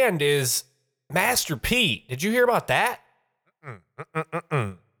brand is Master P. Did you hear about that?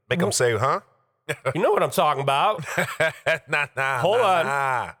 Make them say, huh? You know what I'm talking about. Hold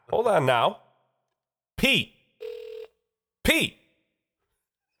on now. Pete.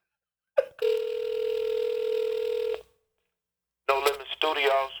 No Limit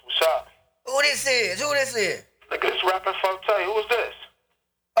Studios, what's up? Who this is? Nigga, this rapping Forte, who is this?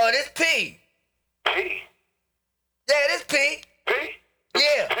 Oh, this P. P? Yeah, this P. P?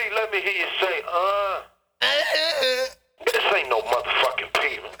 Yeah. P, let me hear you say, This ain't no motherfucking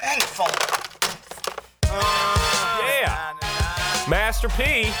P, man. Hang the phone. Yeah. Master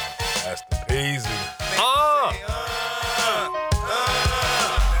P. That's the peasy.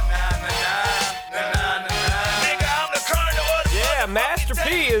 Yeah, Master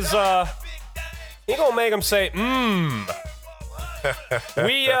P is, he gonna make him say,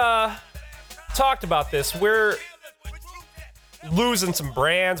 We, talked about this. We're losing some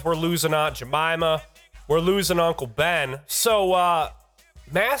brands. We're losing Aunt Jemima. We're losing Uncle Ben. So,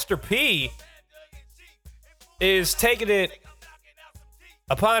 Master P is taking it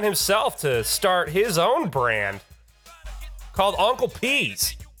upon himself to start his own brand called Uncle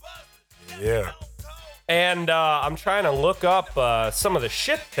P's. Yeah. And I'm trying to look up some of the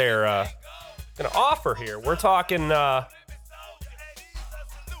shit they're gonna offer here. We're talking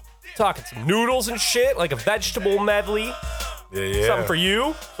some noodles and shit, like a vegetable medley. Yeah. Something for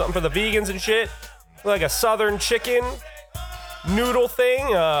you, something for the vegans and shit. Like a southern chicken noodle thing,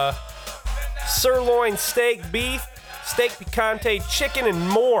 sirloin steak beef, steak picante chicken, and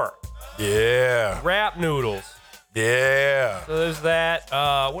more. Yeah. Wrap noodles. Yeah. So there's that.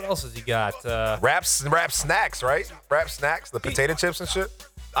 What else has he got? Wrap snacks, right? Wrap snacks, the potato chips and shit.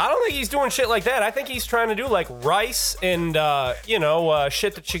 I don't think he's doing shit like that. I think he's trying to do like rice and,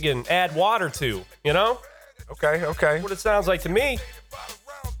 shit that you can add water to, you know? Okay. What it sounds like to me.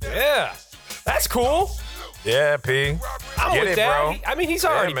 Yeah. That's cool. Yeah, P. I'm Get with it, that. bro. I mean, he's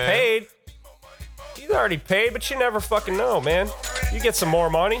already man. paid. He's already paid, but you never fucking know, man. You get some more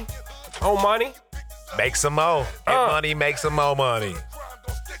money. Money. Make some more. Get money, make some more money.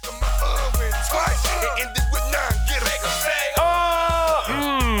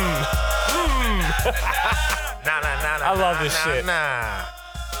 I love this shit. I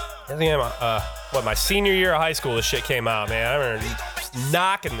think my senior year of high school, this shit came out, man. I remember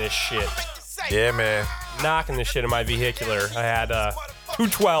knocking this shit. Yeah, man. Knocking this shit in my vehicular. I had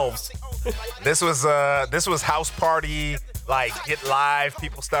 212s. This was house party, like get live.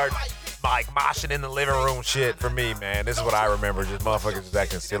 People start like moshing in the living room shit for me, man. This is what I remember. Just motherfuckers just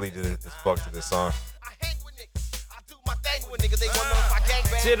acting silly as fuck to this song.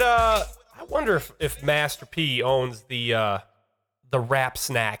 I wonder if Master P owns the rap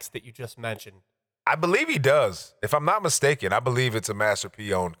snacks that you just mentioned. I believe he does. If I'm not mistaken, I believe it's a Master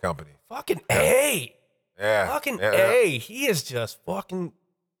P owned company. Fucking A. Yeah. Fucking yeah. A. He is just fucking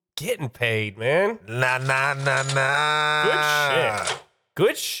getting paid, man. Nah. Good shit.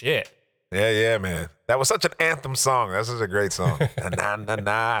 Good shit. Yeah, man. That was such an anthem song. That's such a great song.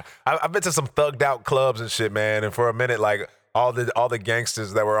 Nah. I've been to some thugged out clubs and shit, man. And for a minute, like all the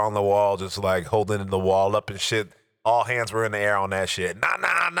gangsters that were on the wall, just like holding the wall up and shit. All hands were in the air on that shit.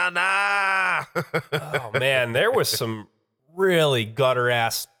 Nah. Oh man, there was some really gutter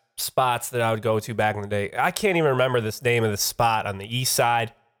ass spots that I would go to back in the day. I can't even remember this name of the spot on the east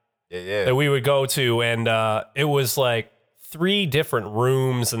side. Yeah. That we would go to, and it was like 3 different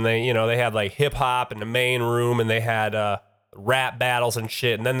rooms, and they had like hip hop in the main room, and they had rap battles and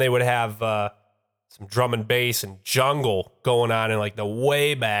shit, and then they would have some drum and bass and jungle going on in like the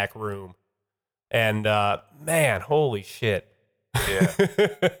way back room. And man, holy shit.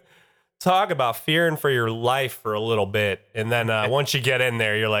 Yeah. Talk about fearing for your life for a little bit. And then once you get in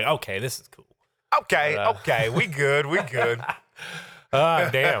there, you're like, okay, this is cool. Okay. We good.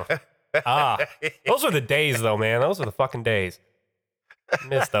 Damn. Those were the days though, man. Those were the fucking days.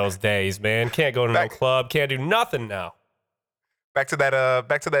 Miss those days, man. Can't go to no club. Can't do nothing now. Back to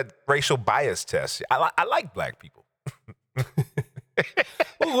that racial bias test. I like black people.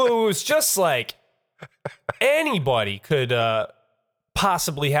 Well, it was just like anybody could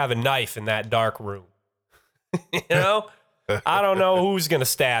possibly have a knife in that dark room. You know? I don't know who's going to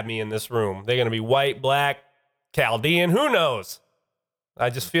stab me in this room. They're going to be white, black, Chaldean. Who knows? I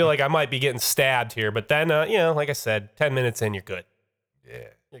just feel like I might be getting stabbed here. But then, like I said, 10 minutes in, you're good. Yeah.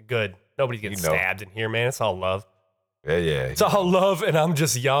 You're good. Nobody's getting stabbed in here, man. It's all love. Yeah. It's all love, and I'm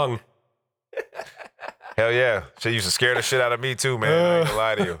just young. Hell yeah. She used to scare the shit out of me too, man. I ain't gonna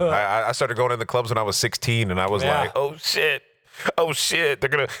lie to you. I started going in the clubs when I was 16, and I was like, oh shit. They're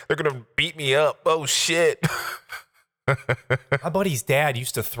gonna beat me up. Oh shit. My buddy's dad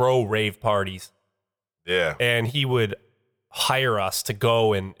used to throw rave parties. Yeah. And he would hire us to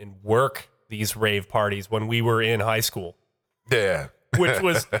go and work these rave parties when we were in high school. Yeah. Which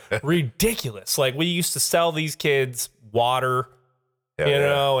was ridiculous. Like, we used to sell these kids water,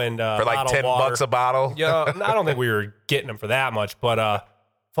 and for like $10 a bottle. Yeah, I don't think we were getting them for that much, but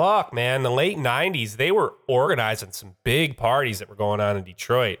fuck, man, the late 90s, they were organizing some big parties that were going on in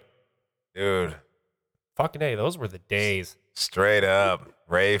Detroit. Dude. Fucking hey, those were the days. Straight up.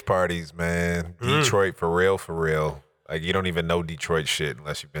 Rave parties, man. Detroit, for real. Like, you don't even know Detroit shit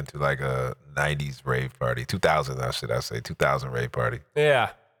unless you've been to like a 90s rave party. 2000, should I say. 2000 rave party.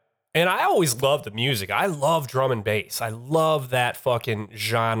 Yeah. And I always loved the music. I love drum and bass. I love that fucking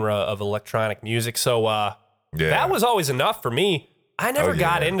genre of electronic music. So that was always enough for me. I never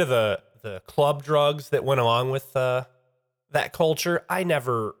got into the club drugs that went along with that culture. I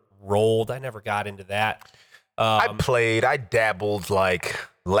never rolled. I never got into that. I dabbled like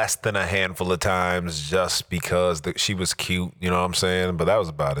less than a handful of times just because she was cute, you know what I'm saying? But that was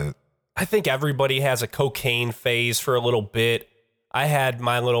about it. I think everybody has a cocaine phase for a little bit. I had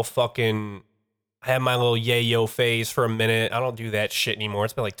my little yayo phase for a minute. I don't do that shit anymore.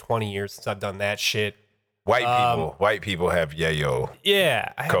 It's been like 20 years since I've done that shit. White people have yayo.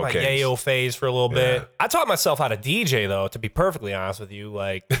 Yeah, I had my yayo phase for a little bit. I taught myself how to DJ though, to be perfectly honest with you.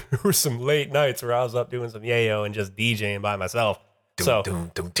 Like, there were some late nights where I was up doing some yayo and just DJing by myself. So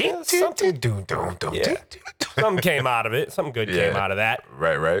something came out of it. Something good came out of that.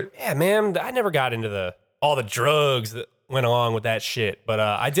 Right. Yeah, man, I never got into all the drugs that went along with that shit. But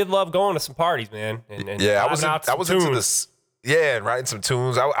I did love going to some parties, man. And I was into this. Yeah, and writing some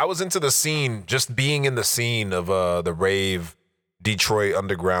tunes. I was into the scene, just being in the scene of the rave Detroit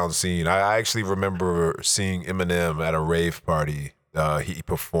underground scene. I actually remember seeing Eminem at a rave party he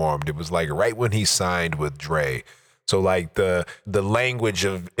performed. It was like right when he signed with Dre. So like the language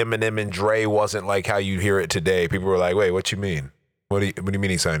of Eminem and Dre wasn't like how you hear it today. People were like, wait, what you mean? What do you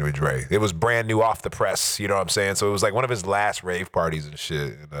mean he signed with Dre? It was brand new off the press, you know what I'm saying? So it was like one of his last rave parties and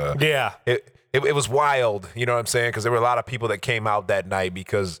shit. And, It was wild, you know what I'm saying? Because there were a lot of people that came out that night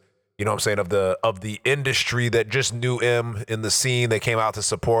because, you know what I'm saying, of the industry that just knew him in the scene. They came out to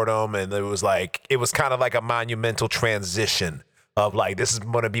support him, and it was kind of like a monumental transition of like, this is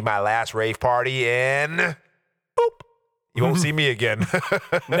gonna be my last rave party, and boop, you won't see me again.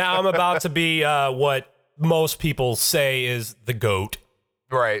 Now I'm about to be what most people say is the GOAT.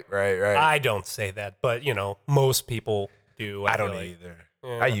 Right. I don't say that, but most people do. I don't feel like. either.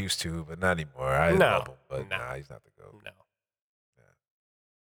 Yeah. I used to, but not anymore. I love him, but nah, he's not the GOAT. No.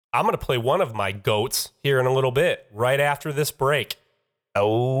 I'm going to play one of my GOATs here in a little bit, right after this break.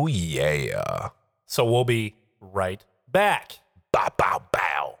 Oh, yeah. So we'll be right back. Bow, bow,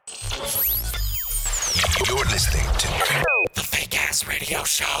 bow. You're listening to the Fake Ass Radio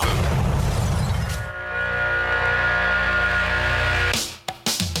Show.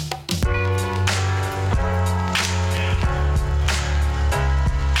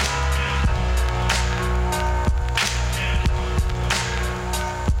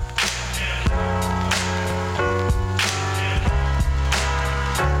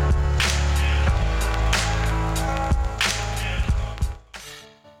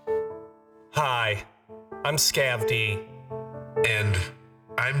 Hi, I'm Scav D. And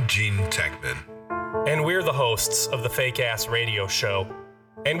I'm Gene Techman. And we're the hosts of the Fake Ass Radio Show.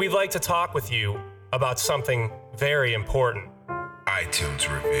 And we'd like to talk with you about something very important. iTunes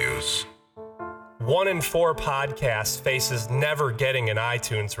reviews. 1 in 4 podcasts faces never getting an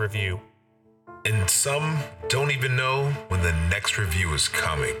iTunes review. And some don't even know when the next review is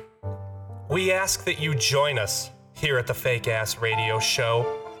coming. We ask that you join us here at the Fake Ass Radio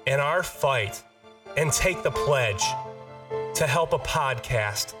Show in our fight and take the pledge to help a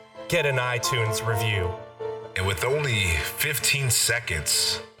podcast get an iTunes review. And with only 15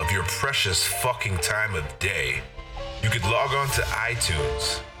 seconds of your precious fucking time of day, you could log on to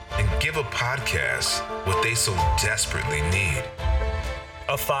iTunes and give a podcast what they so desperately need.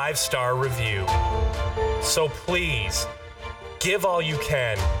 A 5-star review. So please, give all you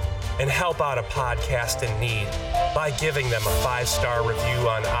can and help out a podcast in need by giving them a 5-star review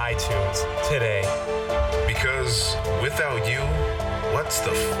on iTunes today. Because without you, what's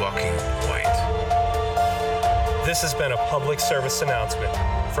the fucking point? This has been a public service announcement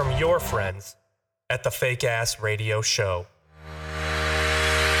from your friends at the Fake Ass Radio Show.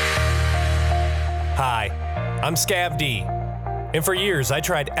 Hi, I'm Scav D. And for years, I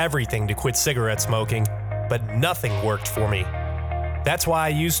tried everything to quit cigarette smoking, but nothing worked for me. That's why I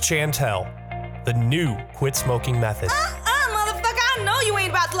used Chantel, the new quit smoking method. Motherfucker, I know you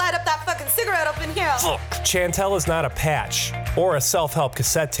ain't about to light up that fucking cigarette up in here. Chantel is not a patch or a self-help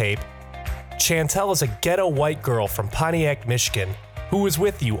cassette tape. Chantel is a ghetto white girl from Pontiac, Michigan, who is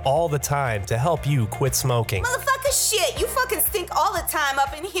with you all the time to help you quit smoking. Motherfucker, shit, you fucking stink all the time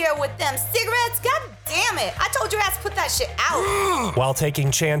up in here with them cigarettes. God damn it. I told your ass to put that shit out. While taking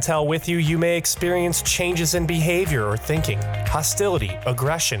Chantel with you, you may experience changes in behavior or thinking, hostility,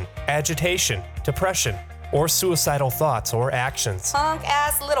 aggression, agitation, depression, or suicidal thoughts or actions. Punk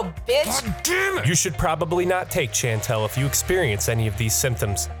ass little bitch. God damn it! You should probably not take Chantel if you experience any of these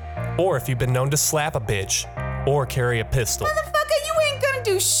symptoms, or if you've been known to slap a bitch or carry a pistol. Motherfucker, you ain't gonna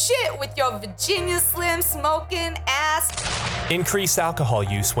do shit with your Virginia Slim smoking ass. Increase alcohol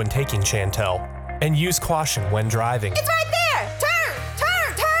use when taking Chantel, and use caution when driving. It's right there.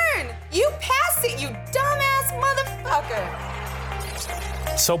 Turn. You passed it, you dumbass motherfucker.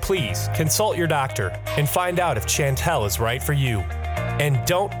 So please, consult your doctor and find out if Chantel is right for you. And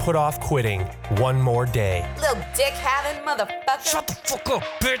don't put off quitting one more day. Little dick having motherfucker. Shut the fuck up,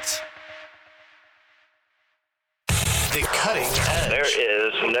 bitch! The cutting edge. There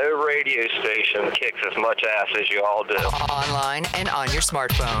is no radio station kicks as much ass as you all do. Online and on your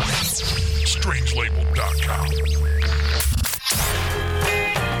smartphone. Strangelabel.com.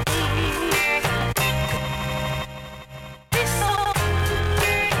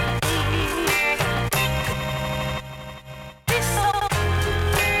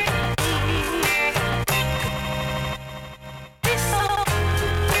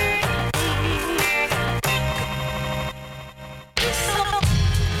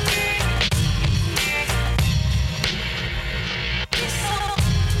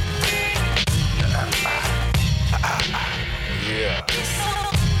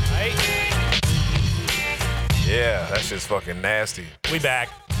 Yeah, that shit's fucking nasty. We back.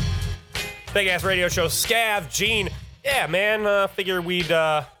 Big Ass Radio Show, Scav, Gean. Yeah, man, figured we'd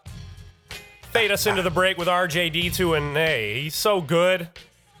fade us into the break with RJD2, and hey, he's so good.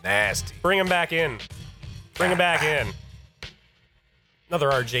 Nasty. Bring him back in. Bring him back in. Another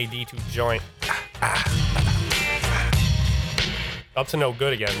RJD2 joint. Up to no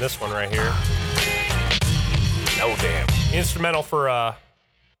good again, this one right here. No damn. Instrumental for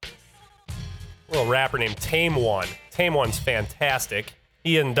little rapper named Tame One. Tame One's fantastic.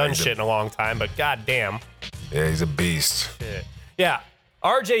 He hasn't done shit in a long time, but goddamn. Yeah, he's a beast. Shit. Yeah,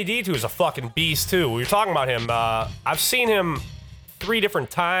 RJD2 is a fucking beast too. We were talking about him. I've seen him 3 different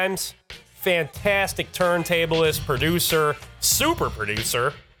times. Fantastic turntablist, producer, super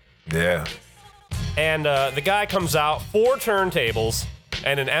producer. Yeah. And the guy comes out, 4 turntables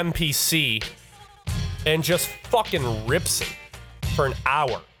and an MPC, and just fucking rips it for an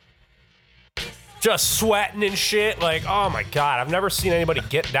hour. Just sweating and shit. Like, oh my God, I've never seen anybody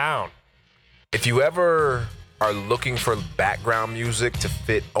get down. If you ever are looking for background music to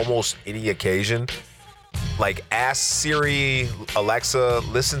fit almost any occasion, like ask Siri, Alexa,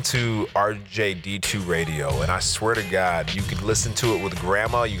 listen to RJD2 radio. And I swear to God, you could listen to it with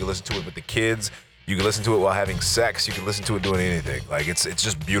grandma, you can listen to it with the kids, you can listen to it while having sex, you can listen to it doing anything. Like it's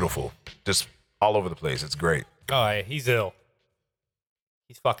just beautiful. Just all over the place. It's great. Oh, yeah, he's ill.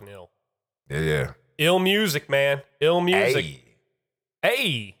 He's fucking ill. Yeah. Ill music, man. Ill music.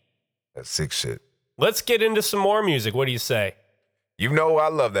 Hey. That's sick shit. Let's get into some more music. What do you say? You know I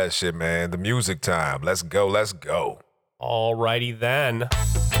love that shit, man. The music time. Let's go. Alrighty then.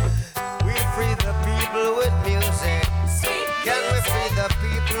 We free the people with music. Can we free the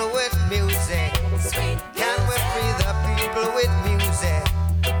people with music? Can we free the people with music?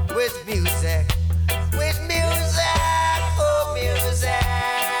 With music. With music. Oh,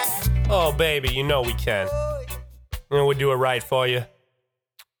 music. Oh, baby, you know we can. You know we'll do it right for you.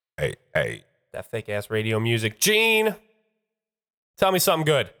 Hey. That fake-ass radio music. Gene, tell me something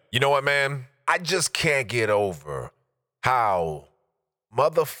good. You know what, man? I just can't get over how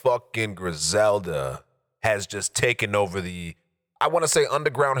motherfucking Griselda has just taken over the, I want to say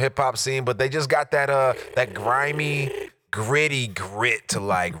underground hip-hop scene, but they just got that grimy, gritty grit to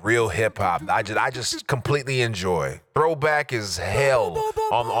like real hip-hop. I just completely enjoy. Throwback is hell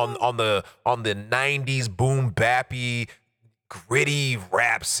on the 90s boom bappy gritty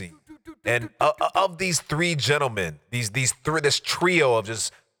rap scene. And of these 3 gentlemen, this trio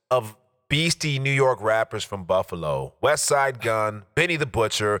of beastie New York rappers from Buffalo, West Side Gun, Benny the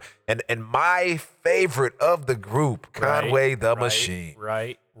Butcher, and my favorite of the group, Conway the Machine.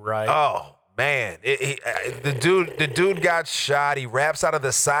 Right. Oh man, the dude got shot. He raps out of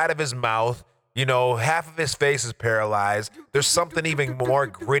the side of his mouth. You know, half of his face is paralyzed. There's something even more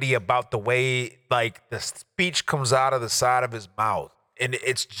gritty about the way like the speech comes out of the side of his mouth. And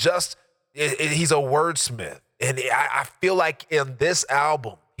it's just, he's a wordsmith. And I feel like in this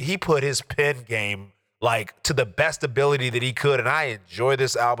album, he put his pen game like to the best ability that he could. And I enjoy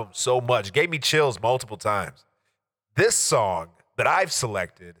this album so much. It gave me chills multiple times. This song that I've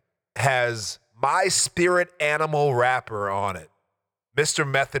selected has my spirit animal rapper on it. Mr.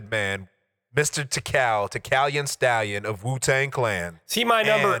 Method Man, Mr. Tecalian Stallion of Wu-Tang Clan. Is he my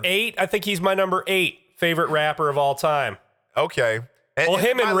number 8? I think he's my number 8 favorite rapper of all time. Okay. Well,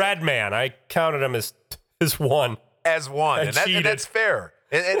 him and Redman, I counted him as one. As one, and that's fair.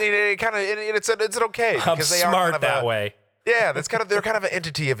 And it's okay because they smart are kind of that way. Yeah, they're kind of an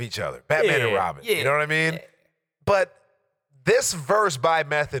entity of each other. Batman and Robin. Yeah. You know what I mean? But this verse by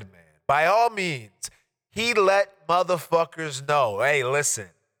Method Man, by all means, he let motherfuckers know, hey, listen,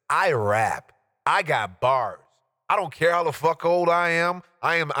 I rap. I got bars. I don't care how the fuck old I am.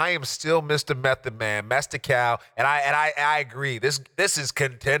 I am still Mr. Method Man, Master Cal, and I agree. This is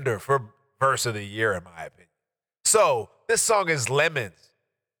contender for verse of the year in my opinion. So this song is Lemons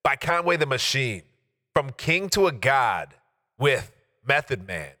by Conway the Machine, From King to a God with Method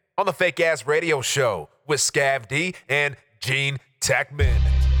Man on the Fake Ass Radio Show with Scav D and Gene Techman.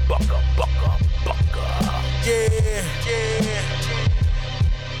 Bucka. Yeah.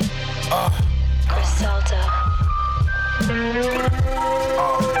 Griselda.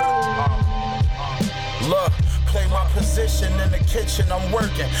 Look, play my position in the kitchen, I'm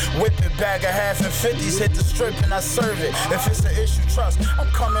working. Whip it, bag of half and 50s, hit the strip and I serve it. If it's an issue, trust, I'm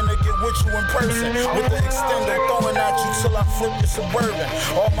coming to get with you in person. With the extender, throwing at you till I flip your Suburban.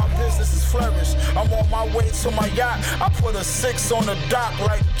 All my businesses flourish, I'm on my way to my yacht. I put a 6 on the dock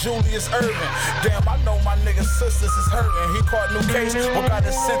like Julius Erving. Damn, I know my nigga's sisters is hurting. He caught new case, but got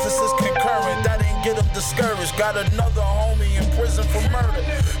his sentences concurrent. That ain't get him discouraged. Got another homie in prison for murder.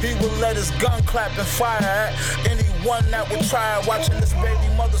 He would let his gun clap and fire at anyone that would try. Watching this baby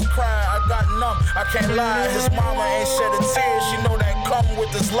mother's cry, I got numb, I can't lie. His mama ain't shed a tear, she know that come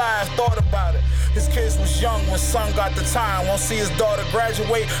with this life. Thought about it, his kids was young when son got the time. Won't see his daughter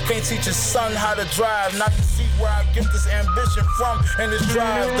graduate, can't teach his son how to drive. Now you see where I get this ambition from and this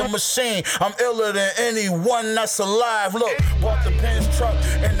drive. The machine, I'm iller than anyone that's alive. Look, bought the Benz truck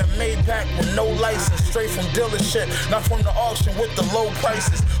and the Maybach with no license, straight from dealership, not from the auction with the low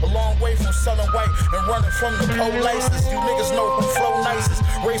prices. A long way from selling white and running from the polices. You niggas know who flow nicest,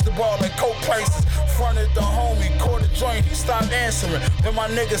 raise the ball like coke prices. Fronted the homie, caught a joint, he stopped answering. Been my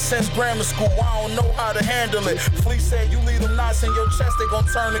nigga since grammar school, I don't know how to handle it. Flea said you leave them knots in your chest, they gon'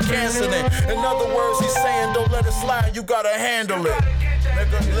 turn to cancer then. In other words, he's saying don't let it slide, you gotta handle it.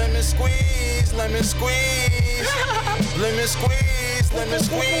 Nigga, lemon squeeze, lemon squeeze. Lemon squeeze, lemon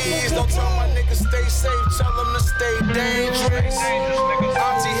squeeze. Don't tell my niggas stay safe, tell them to stay dangerous.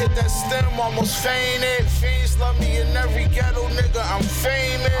 Auntie hit that stem, almost fainted. Fiends love me in every ghetto, nigga, I'm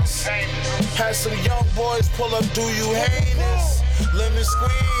famous. Had some young boys pull up, do you heinous? Lemon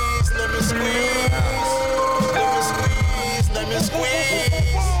squeeze, lemon squeeze. Lemon squeeze, lemon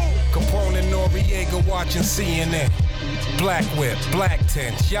squeeze. Capone and Noriega watching CNN. Black whip, black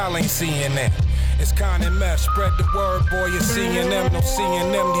tints, y'all ain't seeing that. It's kind of mess, spread the word, boy, you're seeing them. No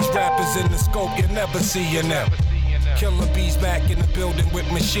seeing them, these rappers in the scope, you're never seeing them. Killer bees back in the building with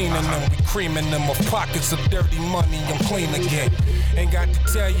machining them. We creaming them of pockets of dirty money, I'm clean again. Ain't got to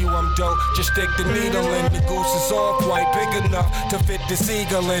tell you I'm dope, just stick the needle in. The goose is off white, big enough to fit the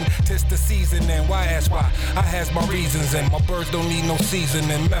seagull in. Tis the seasoning, why ask why? I has my reasons and my birds don't need no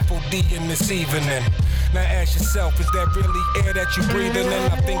seasoning. Methyl D in this evening. Now ask yourself, is that really air that you breathing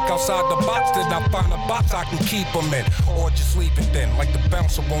in? I think outside the box, did I find a box I can keep them in? Or just leave it then, like the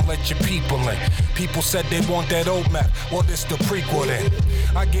bouncer won't let your people in. People said they want that old map, well this the prequel then.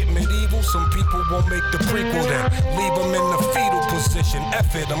 I get medieval, some people won't make the prequel then. Leave them in the fetal position,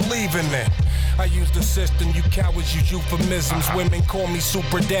 F it, I'm leaving then. I use the system, you cowards use euphemisms. Women call me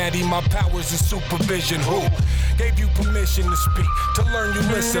super daddy, my powers is supervision. Who gave you permission to speak? To learn you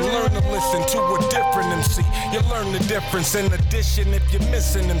listen, learn to listen to a different MC. You learn the difference. In addition, if you're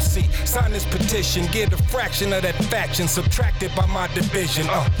missing MC, sign this petition, get a fraction of that faction subtracted by my division.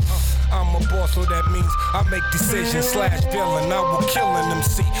 I'm a boss, so that means I make decisions / villain. I will kill an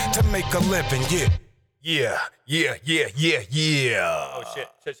MC to make a living, yeah. Yeah. Oh, shit.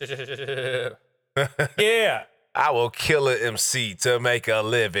 Yeah. I will kill an MC to make a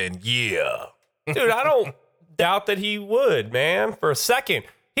living, yeah. Dude, I don't doubt that he would, man, for a second.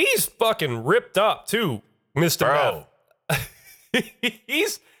 He's fucking ripped up, too, Mr.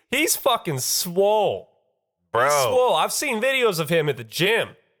 Meth. He's fucking swole. Bro. He's swole. I've seen videos of him at the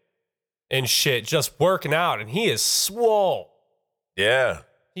gym and shit, just working out, and he is swole. Yeah.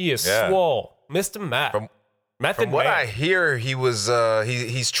 He is swole. Mr. Meth. From what I hear, he was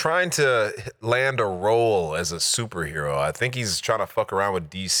he's trying to land a role as a superhero. I think he's trying to fuck around with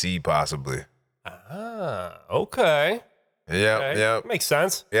DC possibly. Okay. Yeah. Makes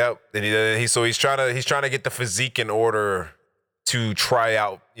sense. Yep. And he's trying to get the physique in order to try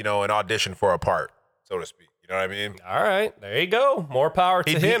out, an audition for a part, so to speak. You know what I mean? All right. There you go. More power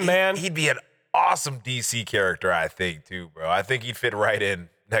to him, man. He'd be an awesome DC character, I think, too, bro. I think he'd fit right in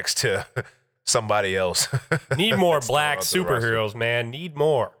next to somebody else. Need more black superheroes, man. Need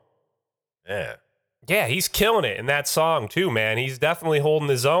more. Yeah. Yeah, he's killing it in that song too, man. He's definitely holding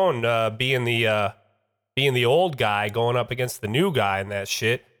his own, being the old guy going up against the new guy and that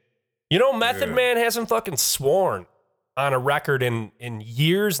shit. Method Man hasn't fucking sworn on a record in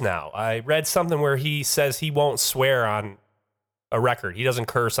years now. I read something where he says he won't swear on a record. He doesn't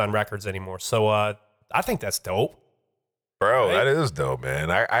curse on records anymore. So I think that's dope. Bro, right? That is dope, man.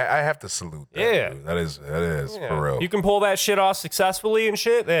 I have to salute that. Yeah. Dude. That is for real. You can pull that shit off successfully and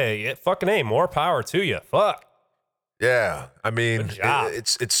shit. Hey, fucking A, more power to you. Fuck. Yeah. I mean,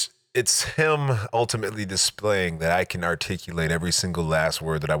 it's him ultimately displaying that I can articulate every single last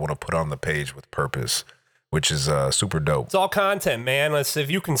word that I want to put on the page with purpose, which is super dope. It's all content, man. If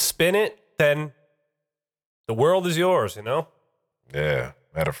you can spin it, then the world is yours, Yeah,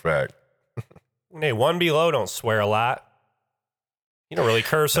 matter of fact. Hey, One Below don't swear a lot. You don't really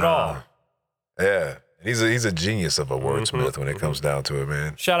curse at all. Yeah. He's a genius of a wordsmith when it comes down to it,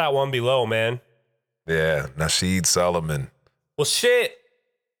 man. Shout out One Below, man. Yeah, Nasheed Solomon. Well, shit.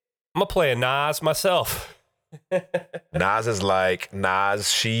 I'm going to play a Nas myself. Nas is like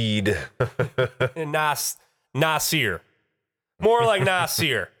Nasheed. Nasir. More like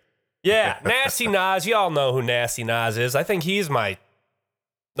Nasir. Yeah, Nasty Nas. Y'all know who Nasty Nas is. I think he's my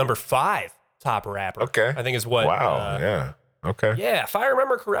number 5 top rapper. Okay. I think is what. Wow, yeah. Okay. Yeah, if I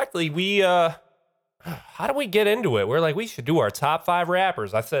remember correctly, we how do we get into it? We're like, we should do our top 5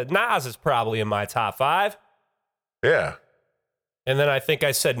 rappers. I said Nas is probably in my top 5. Yeah. And then I think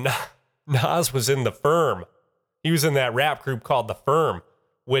I said Nas was in The Firm. He was in that rap group called The Firm,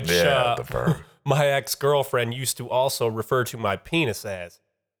 which The Firm. My ex-girlfriend used to also refer to my penis as.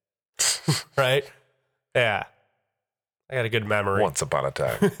 Right? Yeah. I got a good memory. Once upon a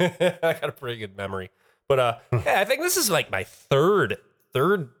time. I got a pretty good memory. But yeah, I think this is like my third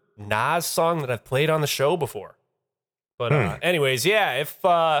Nas song that I've played on the show before. But anyways, yeah, if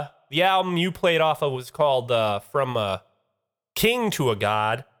the album you played off of was called From a King to a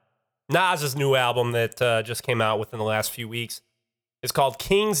God, Nas's new album that just came out within the last few weeks is called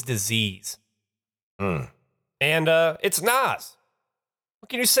King's Disease. And it's Nas. What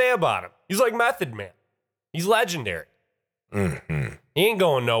can you say about him? He's like Method Man. He's legendary. Mm-hmm. He ain't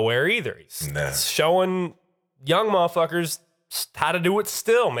going nowhere either. He's showing young motherfuckers how to do it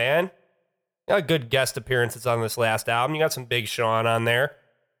still, man. You got good guest appearances on this last album. You got some Big Sean on there.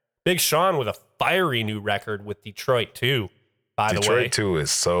 Big Sean with a fiery new record with Detroit 2, by the way. Detroit 2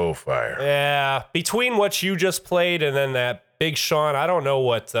 is so fire. Yeah. Between what you just played and then that Big Sean, I don't know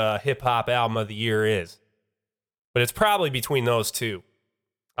what hip-hop album of the year is. But it's probably between those two.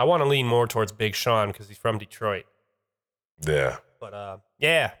 I want to lean more towards Big Sean because he's from Detroit. Yeah. But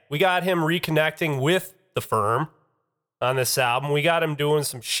yeah, we got him reconnecting with The Firm on this album. We got him doing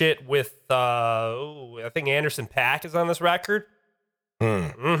some shit with, I think Anderson .Paak is on this record.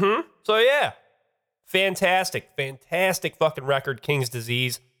 Mm-hmm. So yeah, fantastic fucking record, King's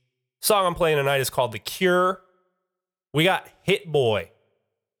Disease. Song I'm playing tonight is called The Cure. We got Hit Boy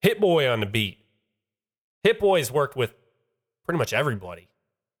on the beat. Hit Boy's worked with pretty much everybody.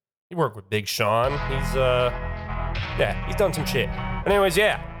 He worked with Big Sean. He's done some shit. But anyways,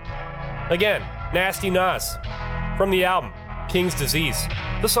 yeah. Again, Nasty Nas from the album King's Disease.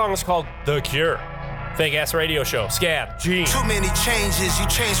 The song is called The Cure. Fake ass radio show. Scav, Gean. Too many changes. You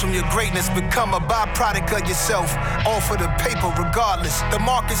change from your greatness, become a byproduct of yourself. All for the paper, regardless. The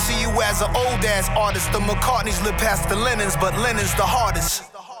market see you as an old ass artist. The McCartneys live past the Lennons, but Lennon's the hardest.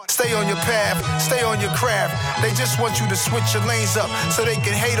 Stay on your path, stay on your craft. They just want you to switch your lanes up so they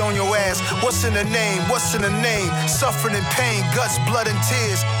can hate on your ass. What's in the name? What's in the name? Suffering and pain, guts, blood, and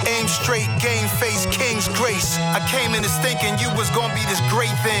tears. Aim straight, game face, king's grace. I came in as thinking you was gonna be this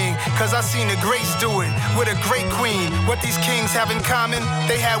great thing, cause I seen the greats do it with a great queen. What these kings have in common?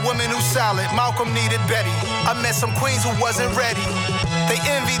 They had women who solid. Malcolm needed Betty. I met some queens who wasn't ready. They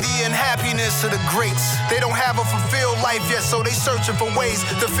envy the unhappiness of the greats. They don't have a fulfilled life yet, so they searching for ways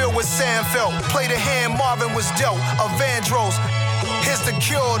to feel what Sam felt. Play the hand Marvin was dealt, of Vandross. Here's the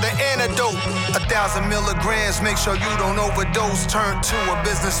cure, the antidote. 1,000 milligrams, make sure you don't overdose. Turn to a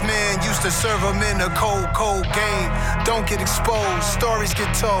businessman, used to serve him in a cold game. Don't get exposed, stories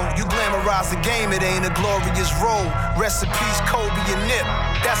get told. You glamorize the game, it ain't a glorious role. Rest in peace, Kobe and Nip.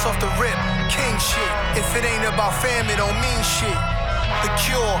 That's off the rip, king shit. If it ain't about fam, it don't mean shit. The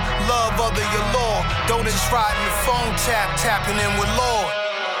cure, love other your law. Don't just ride in the phone tapping in with Lord.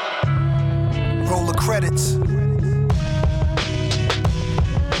 Roll the credits.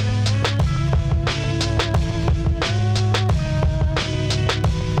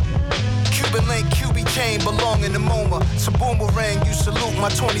 Cuban link, QB chain, belong in the MoMA. So boomerang, you salute my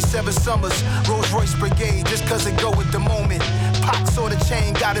 27 summers. Rolls Royce Brigade, just cause it go with the moment. Pac saw the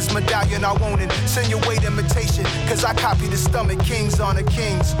chain, got his medallion, I want it. Send your weight imitation, cause I copy the stomach. Kings on the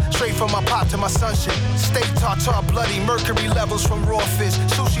kings, straight from my pot to my sunshine. Steak tartar, bloody mercury levels from raw fish.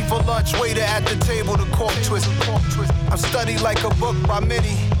 Sushi for lunch, waiter at the table, the cork twist. I'm studied like a book by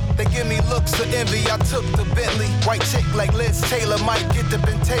many. They give me looks of envy, I took the Bentley. White chick like Liz Taylor might get the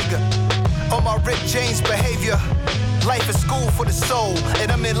Bentayga. On my Rick James behavior. Life is school for the soul,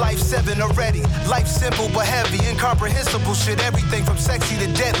 and I'm in life 7 already. Life simple but heavy, incomprehensible shit. Everything from sexy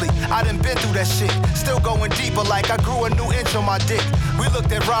to deadly. I done been through that shit. Still going deeper like I grew a new inch on my dick. We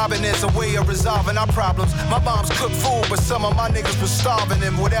looked at robbing as a way of resolving our problems. My moms cooked food, but some of my niggas was starving.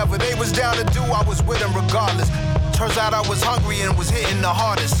 And whatever they was down to do, I was with them regardless. Turns out I was hungry and was hitting the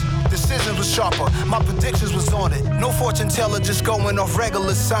hardest. Decisions was sharper, my predictions was on it. No fortune teller, just going off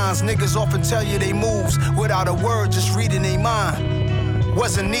regular signs. Niggas often tell you they moves without a word, just reading they mind.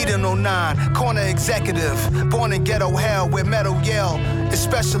 Wasn't needing no 9, corner executive. Born in ghetto hell where metal yell,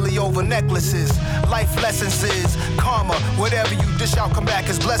 especially over necklaces. Life lessons is karma. Whatever you dish out, come back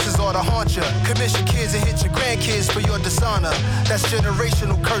as blessings or to haunt you. Commission kids and hit your grandkids for your dishonor. That's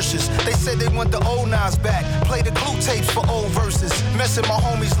generational curses. They said they want the old Nas back. Play the clue tapes for old verses. Messing my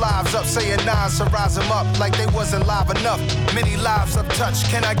homies' lives up, saying Nas to rise them up like they wasn't live enough. Many lives I've touched.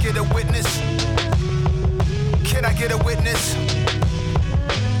 Can I get a witness? Can I get a witness?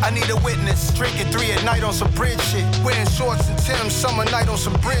 I need a witness. Drinking 3 at night on some bridge shit. Wearing shorts and Timbs summer night on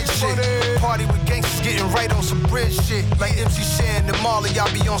some bridge shit. Party with gangsters getting right on some bridge shit. Like MC Shan and Marley,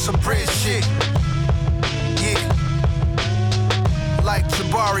 I be on some bridge shit. Yeah. Like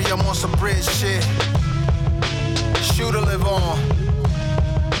Jabari, I'm on some bridge shit. Shooter live on.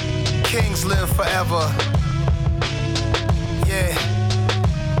 Kings live forever. Yeah.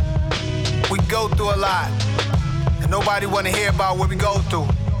 We go through a lot. And nobody wanna hear about what we go through.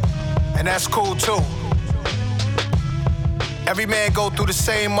 And that's cool too. Every man go through the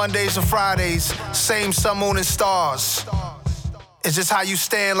same Mondays and Fridays, same sun, moon, and stars. It's just how you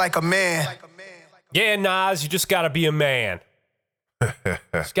stand like a man. Yeah, Nas, you just gotta be a man.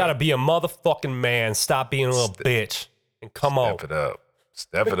 Just gotta be a motherfucking man. Stop being a little bitch and come on. Step it up.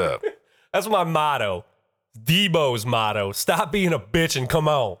 Step it up. That's my motto. Debo's motto. Stop being a bitch and come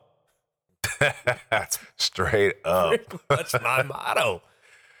on. Straight up. That's my motto.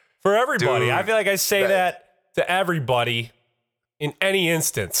 For everybody. Dude, I feel like I say that to everybody in any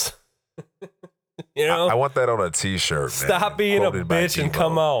instance. You know? I want that on a t-shirt, man. Stop being a bitch and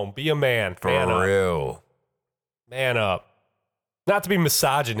come on. Be a man. For real. Man up. Not to be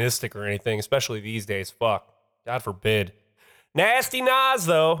misogynistic or anything, especially these days. Fuck. God forbid. Nasty Nas,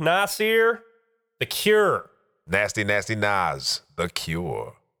 though. Nasir, The Cure. Nasty Nas, The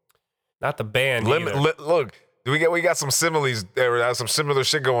Cure. Not the band either. Look, we got some similes there. Some similar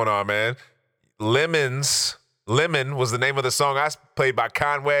shit going on, man. Lemon was the name of the song I played by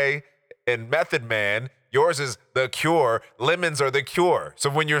Conway and Method Man. Yours is The Cure. Lemons are the cure. So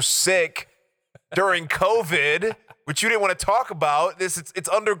when you're sick during COVID, which you didn't want to talk about, it's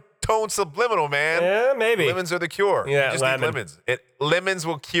undertone subliminal, man. Yeah, maybe. Lemons are the cure. Yeah, you just need lemons. Lemons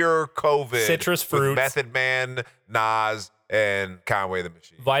will cure COVID. Citrus fruits. With Method Man, Nas, and Conway the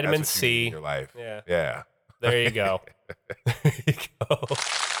Machine. Vitamin That's what C. you need in your life. Yeah. There you go. There you go.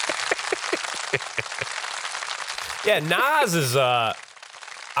 Yeah, Nas is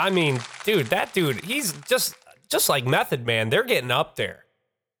I mean, dude, that dude, he's just like Method Man. They're getting up there.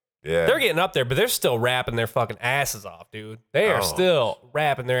 Yeah. They're getting up there, but they're still rapping their fucking asses off, dude. They are still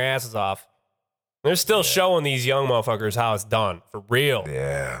rapping their asses off. They're still showing these young motherfuckers how it's done. For real.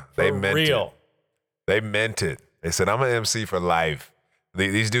 Yeah. They meant it. They meant it. They said, I'm an MC for life.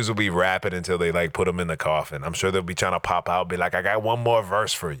 These dudes will be rapping until they like put them in the coffin. I'm sure they'll be trying to pop out, be like, I got one more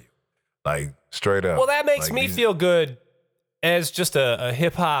verse for you. Like, straight up. Well, that makes like, me feel good as just a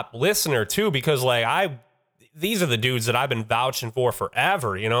hip hop listener too, because like these are the dudes that I've been vouching for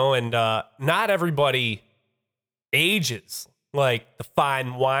forever, you know, and not everybody ages like the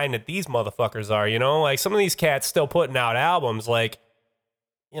fine wine that these motherfuckers are, you know, like some of these cats still putting out albums like,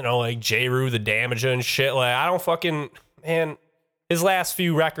 you know, like J. Rue, The Damager and shit. Like I don't fucking, man, his last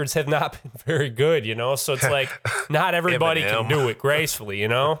few records have not been very good, you know, so it's like not everybody can do it gracefully, you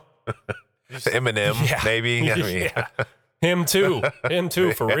know. Eminem, maybe. I mean. Yeah. Him too,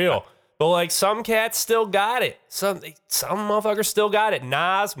 for real. But like some cats still got it. Some motherfuckers still got it.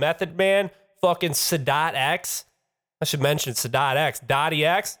 Nas, Method Man, fucking Sadat X. I should mention Sadat X. Dottie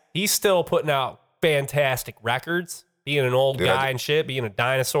X. He's still putting out fantastic records. Being an old guy and shit. Being a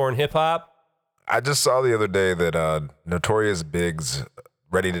dinosaur in hip hop. I just saw the other day that Notorious Big's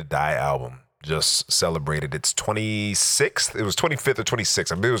Ready to Die album just celebrated its 26th. It was 25th or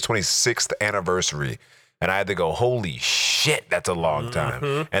 26th. I believe it was 26th anniversary. And I had to go, holy shit, that's a long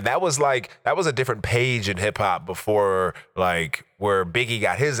time. And that was a different page in hip hop before, like, where Biggie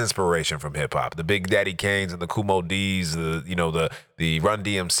got his inspiration from hip hop. The Big Daddy Kanes and the Kumo D's, the Run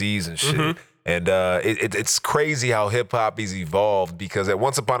DMCs and shit. And it's crazy how hip hop has evolved because at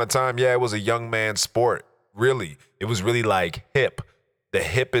once upon a time, it was a young man's sport. Really, it was really like hip. The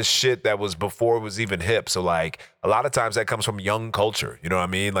hippest shit that was before it was even hip. So like a lot of times that comes from young culture. You know what I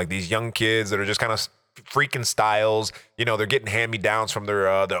mean? Like these young kids that are just kind of freaking styles, you know, they're getting hand-me-downs from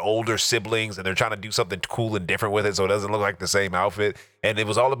their older siblings and they're trying to do something cool and different with it so it doesn't look like the same outfit. And it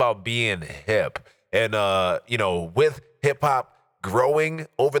was all about being hip. And, you know, with hip-hop growing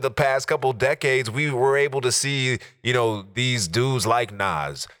over the past couple decades, we were able to see, you know, these dudes like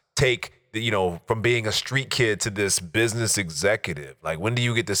Nas take, you know, from being a street kid to this business executive. Like, when do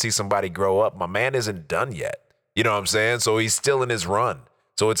you get to see somebody grow up? My man isn't done yet. You know what I'm saying? So he's still in his run.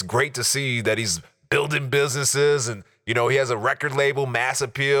 So it's great to see that he's building businesses and, you know, he has a record label, Mass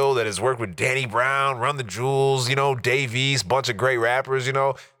Appeal, that has worked with Danny Brown, Run the Jewels, you know, Dave East, bunch of great rappers, you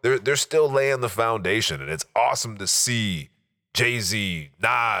know. They're still laying the foundation, and it's awesome to see Jay-Z,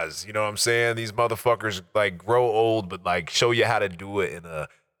 Nas, you know what I'm saying? These motherfuckers, like, grow old, but, like, show you how to do it in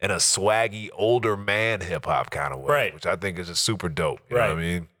a swaggy, older man hip-hop kind of way, right? Which I think is just super dope, you know what I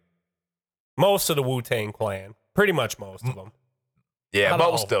mean? Most of the Wu-Tang Clan. Pretty much most of them. Yeah, Not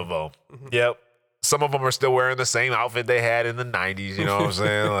most all. of them. Yep. Some of them are still wearing the same outfit they had in the 90s, you know what I'm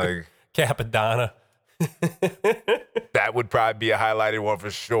saying? Like Capadonna. That would probably be a highlighted one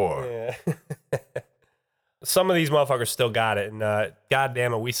for sure. Yeah. Some of these motherfuckers still got it, and God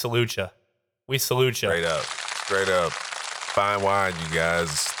damn it, we salute you. We salute you. Straight up. Fine wine, you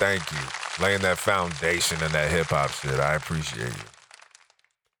guys. Thank you. laying that foundation and that hip hop shit. I appreciate you.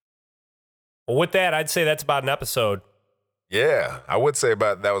 Well, with that, I'd say that's about an episode. Yeah, I would say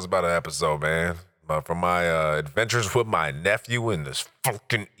that was about an episode, man. From my adventures with my nephew and this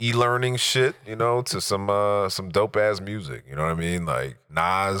fucking e-learning shit, to some dope ass music. You know what I mean? Like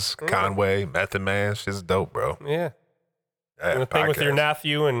Nas, Conway, Method Man, shit's dope, bro. Yeah. The thing with your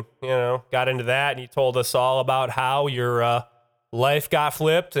nephew, and got into that, and you told us all about how your life got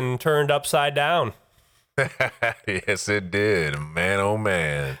flipped and turned upside down. Yes, it did, man. Oh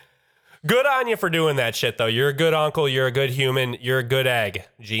man. Good on you for doing that shit, though. You're a good uncle. You're a good human. You're a good egg,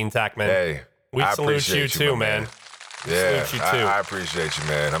 Gene Techman. Hey. We salute you too, man. Yeah, salute you too. I appreciate you,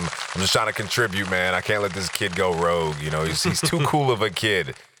 man. I'm just trying to contribute, man. I can't let this kid go rogue. He's too cool of a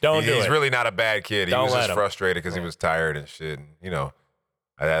kid. He's really not a bad kid. He was just frustrated because he was tired and shit. And,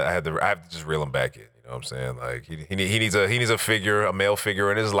 I have to just reel him back in. You know what I'm saying? Like he needs a figure, a male figure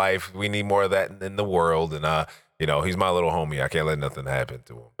in his life. We need more of that in the world. And he's my little homie. I can't let nothing happen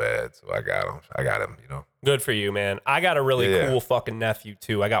to him bad. So I got him. Good for you, man. I got a really cool fucking nephew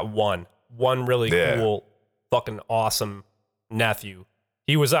too. I got one really cool, fucking awesome nephew.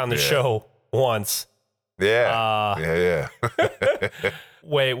 He was on the show once. Yeah.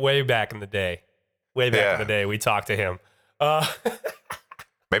 way back in the day. In the day, we talked to him.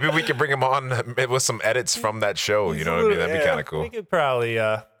 Maybe we could bring him on with some edits from that show. You know what I mean? That'd be kind of cool. We could probably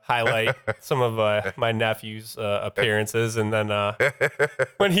highlight some of my nephew's appearances, and then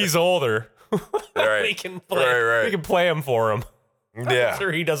when he's older, we can play him for him. Yeah. I'm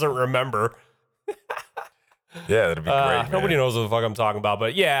sure he doesn't remember. Yeah, that'd be great, man. Nobody knows what the fuck I'm talking about,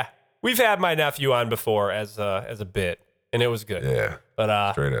 but yeah, we've had my nephew on before as a bit, and it was good. Yeah,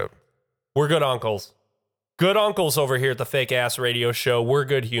 but straight up, we're good uncles. Good uncles over here at the Fake Ass Radio Show. We're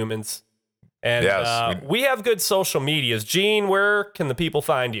good humans, and we have good social medias. Gene, where can the people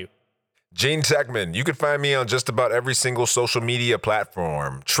find you? Gene Techman. You can find me on just about every single social media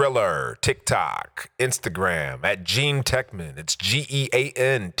platform. Triller, TikTok, Instagram, at Gene Techman. It's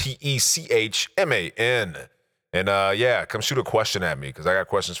GeanTechman. And come shoot a question at me, because I got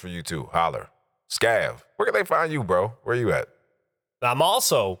questions for you too. Holler. Scav, where can they find you, bro? Where you at? I'm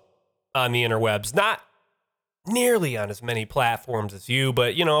also on the interwebs. Not nearly on as many platforms as you,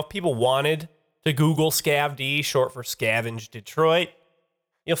 but, if people wanted to Google Scav D, short for Scavenge Detroit,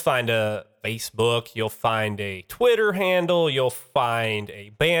 you'll find a Facebook, you'll find a Twitter handle, you'll find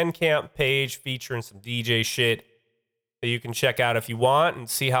a Bandcamp page featuring some DJ shit that you can check out if you want and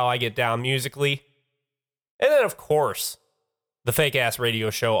see how I get down musically. And then, of course, the Fake Ass Radio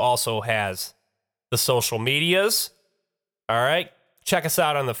Show also has the social medias. All right? Check us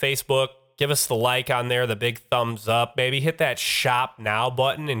out on the Facebook. Give us the like on there, the big thumbs up. Maybe hit that shop now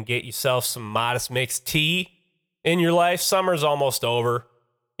button and get yourself some Modest Mix tea in your life. Summer's almost over.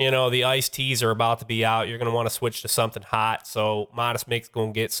 The iced teas are about to be out. You're going to want to switch to something hot. So Modest Mix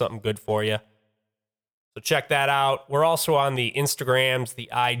going to get something good for you. So check that out. We're also on the Instagrams, the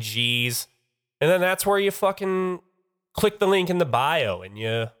IGs. And then that's where you fucking click the link in the bio and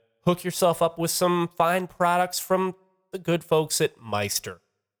you hook yourself up with some fine products from the good folks at Meister.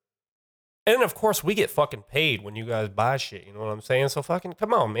 And then, of course, we get fucking paid when you guys buy shit. You know what I'm saying? So fucking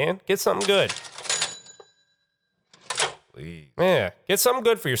come on, man. Get something good. Please. Yeah, get something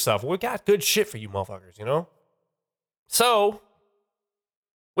good for yourself. We got good shit for you motherfuckers, So,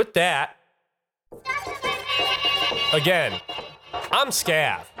 with that, again, I'm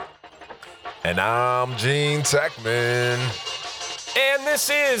Scav. And I'm Gene Techman. And this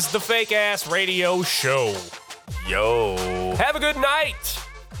is the Fake Ass Radio Show. Yo. Have a good night.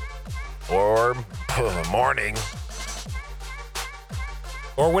 Or morning.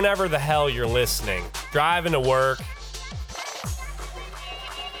 Or whenever the hell you're listening. Driving to work.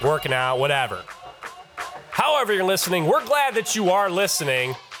 Working out, whatever. However you're listening, we're glad that you are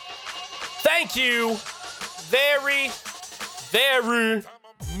listening. Thank you very, very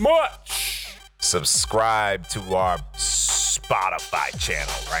much. Subscribe to our Spotify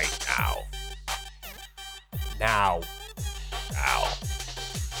channel right now. Now.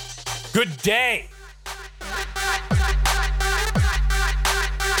 Good day.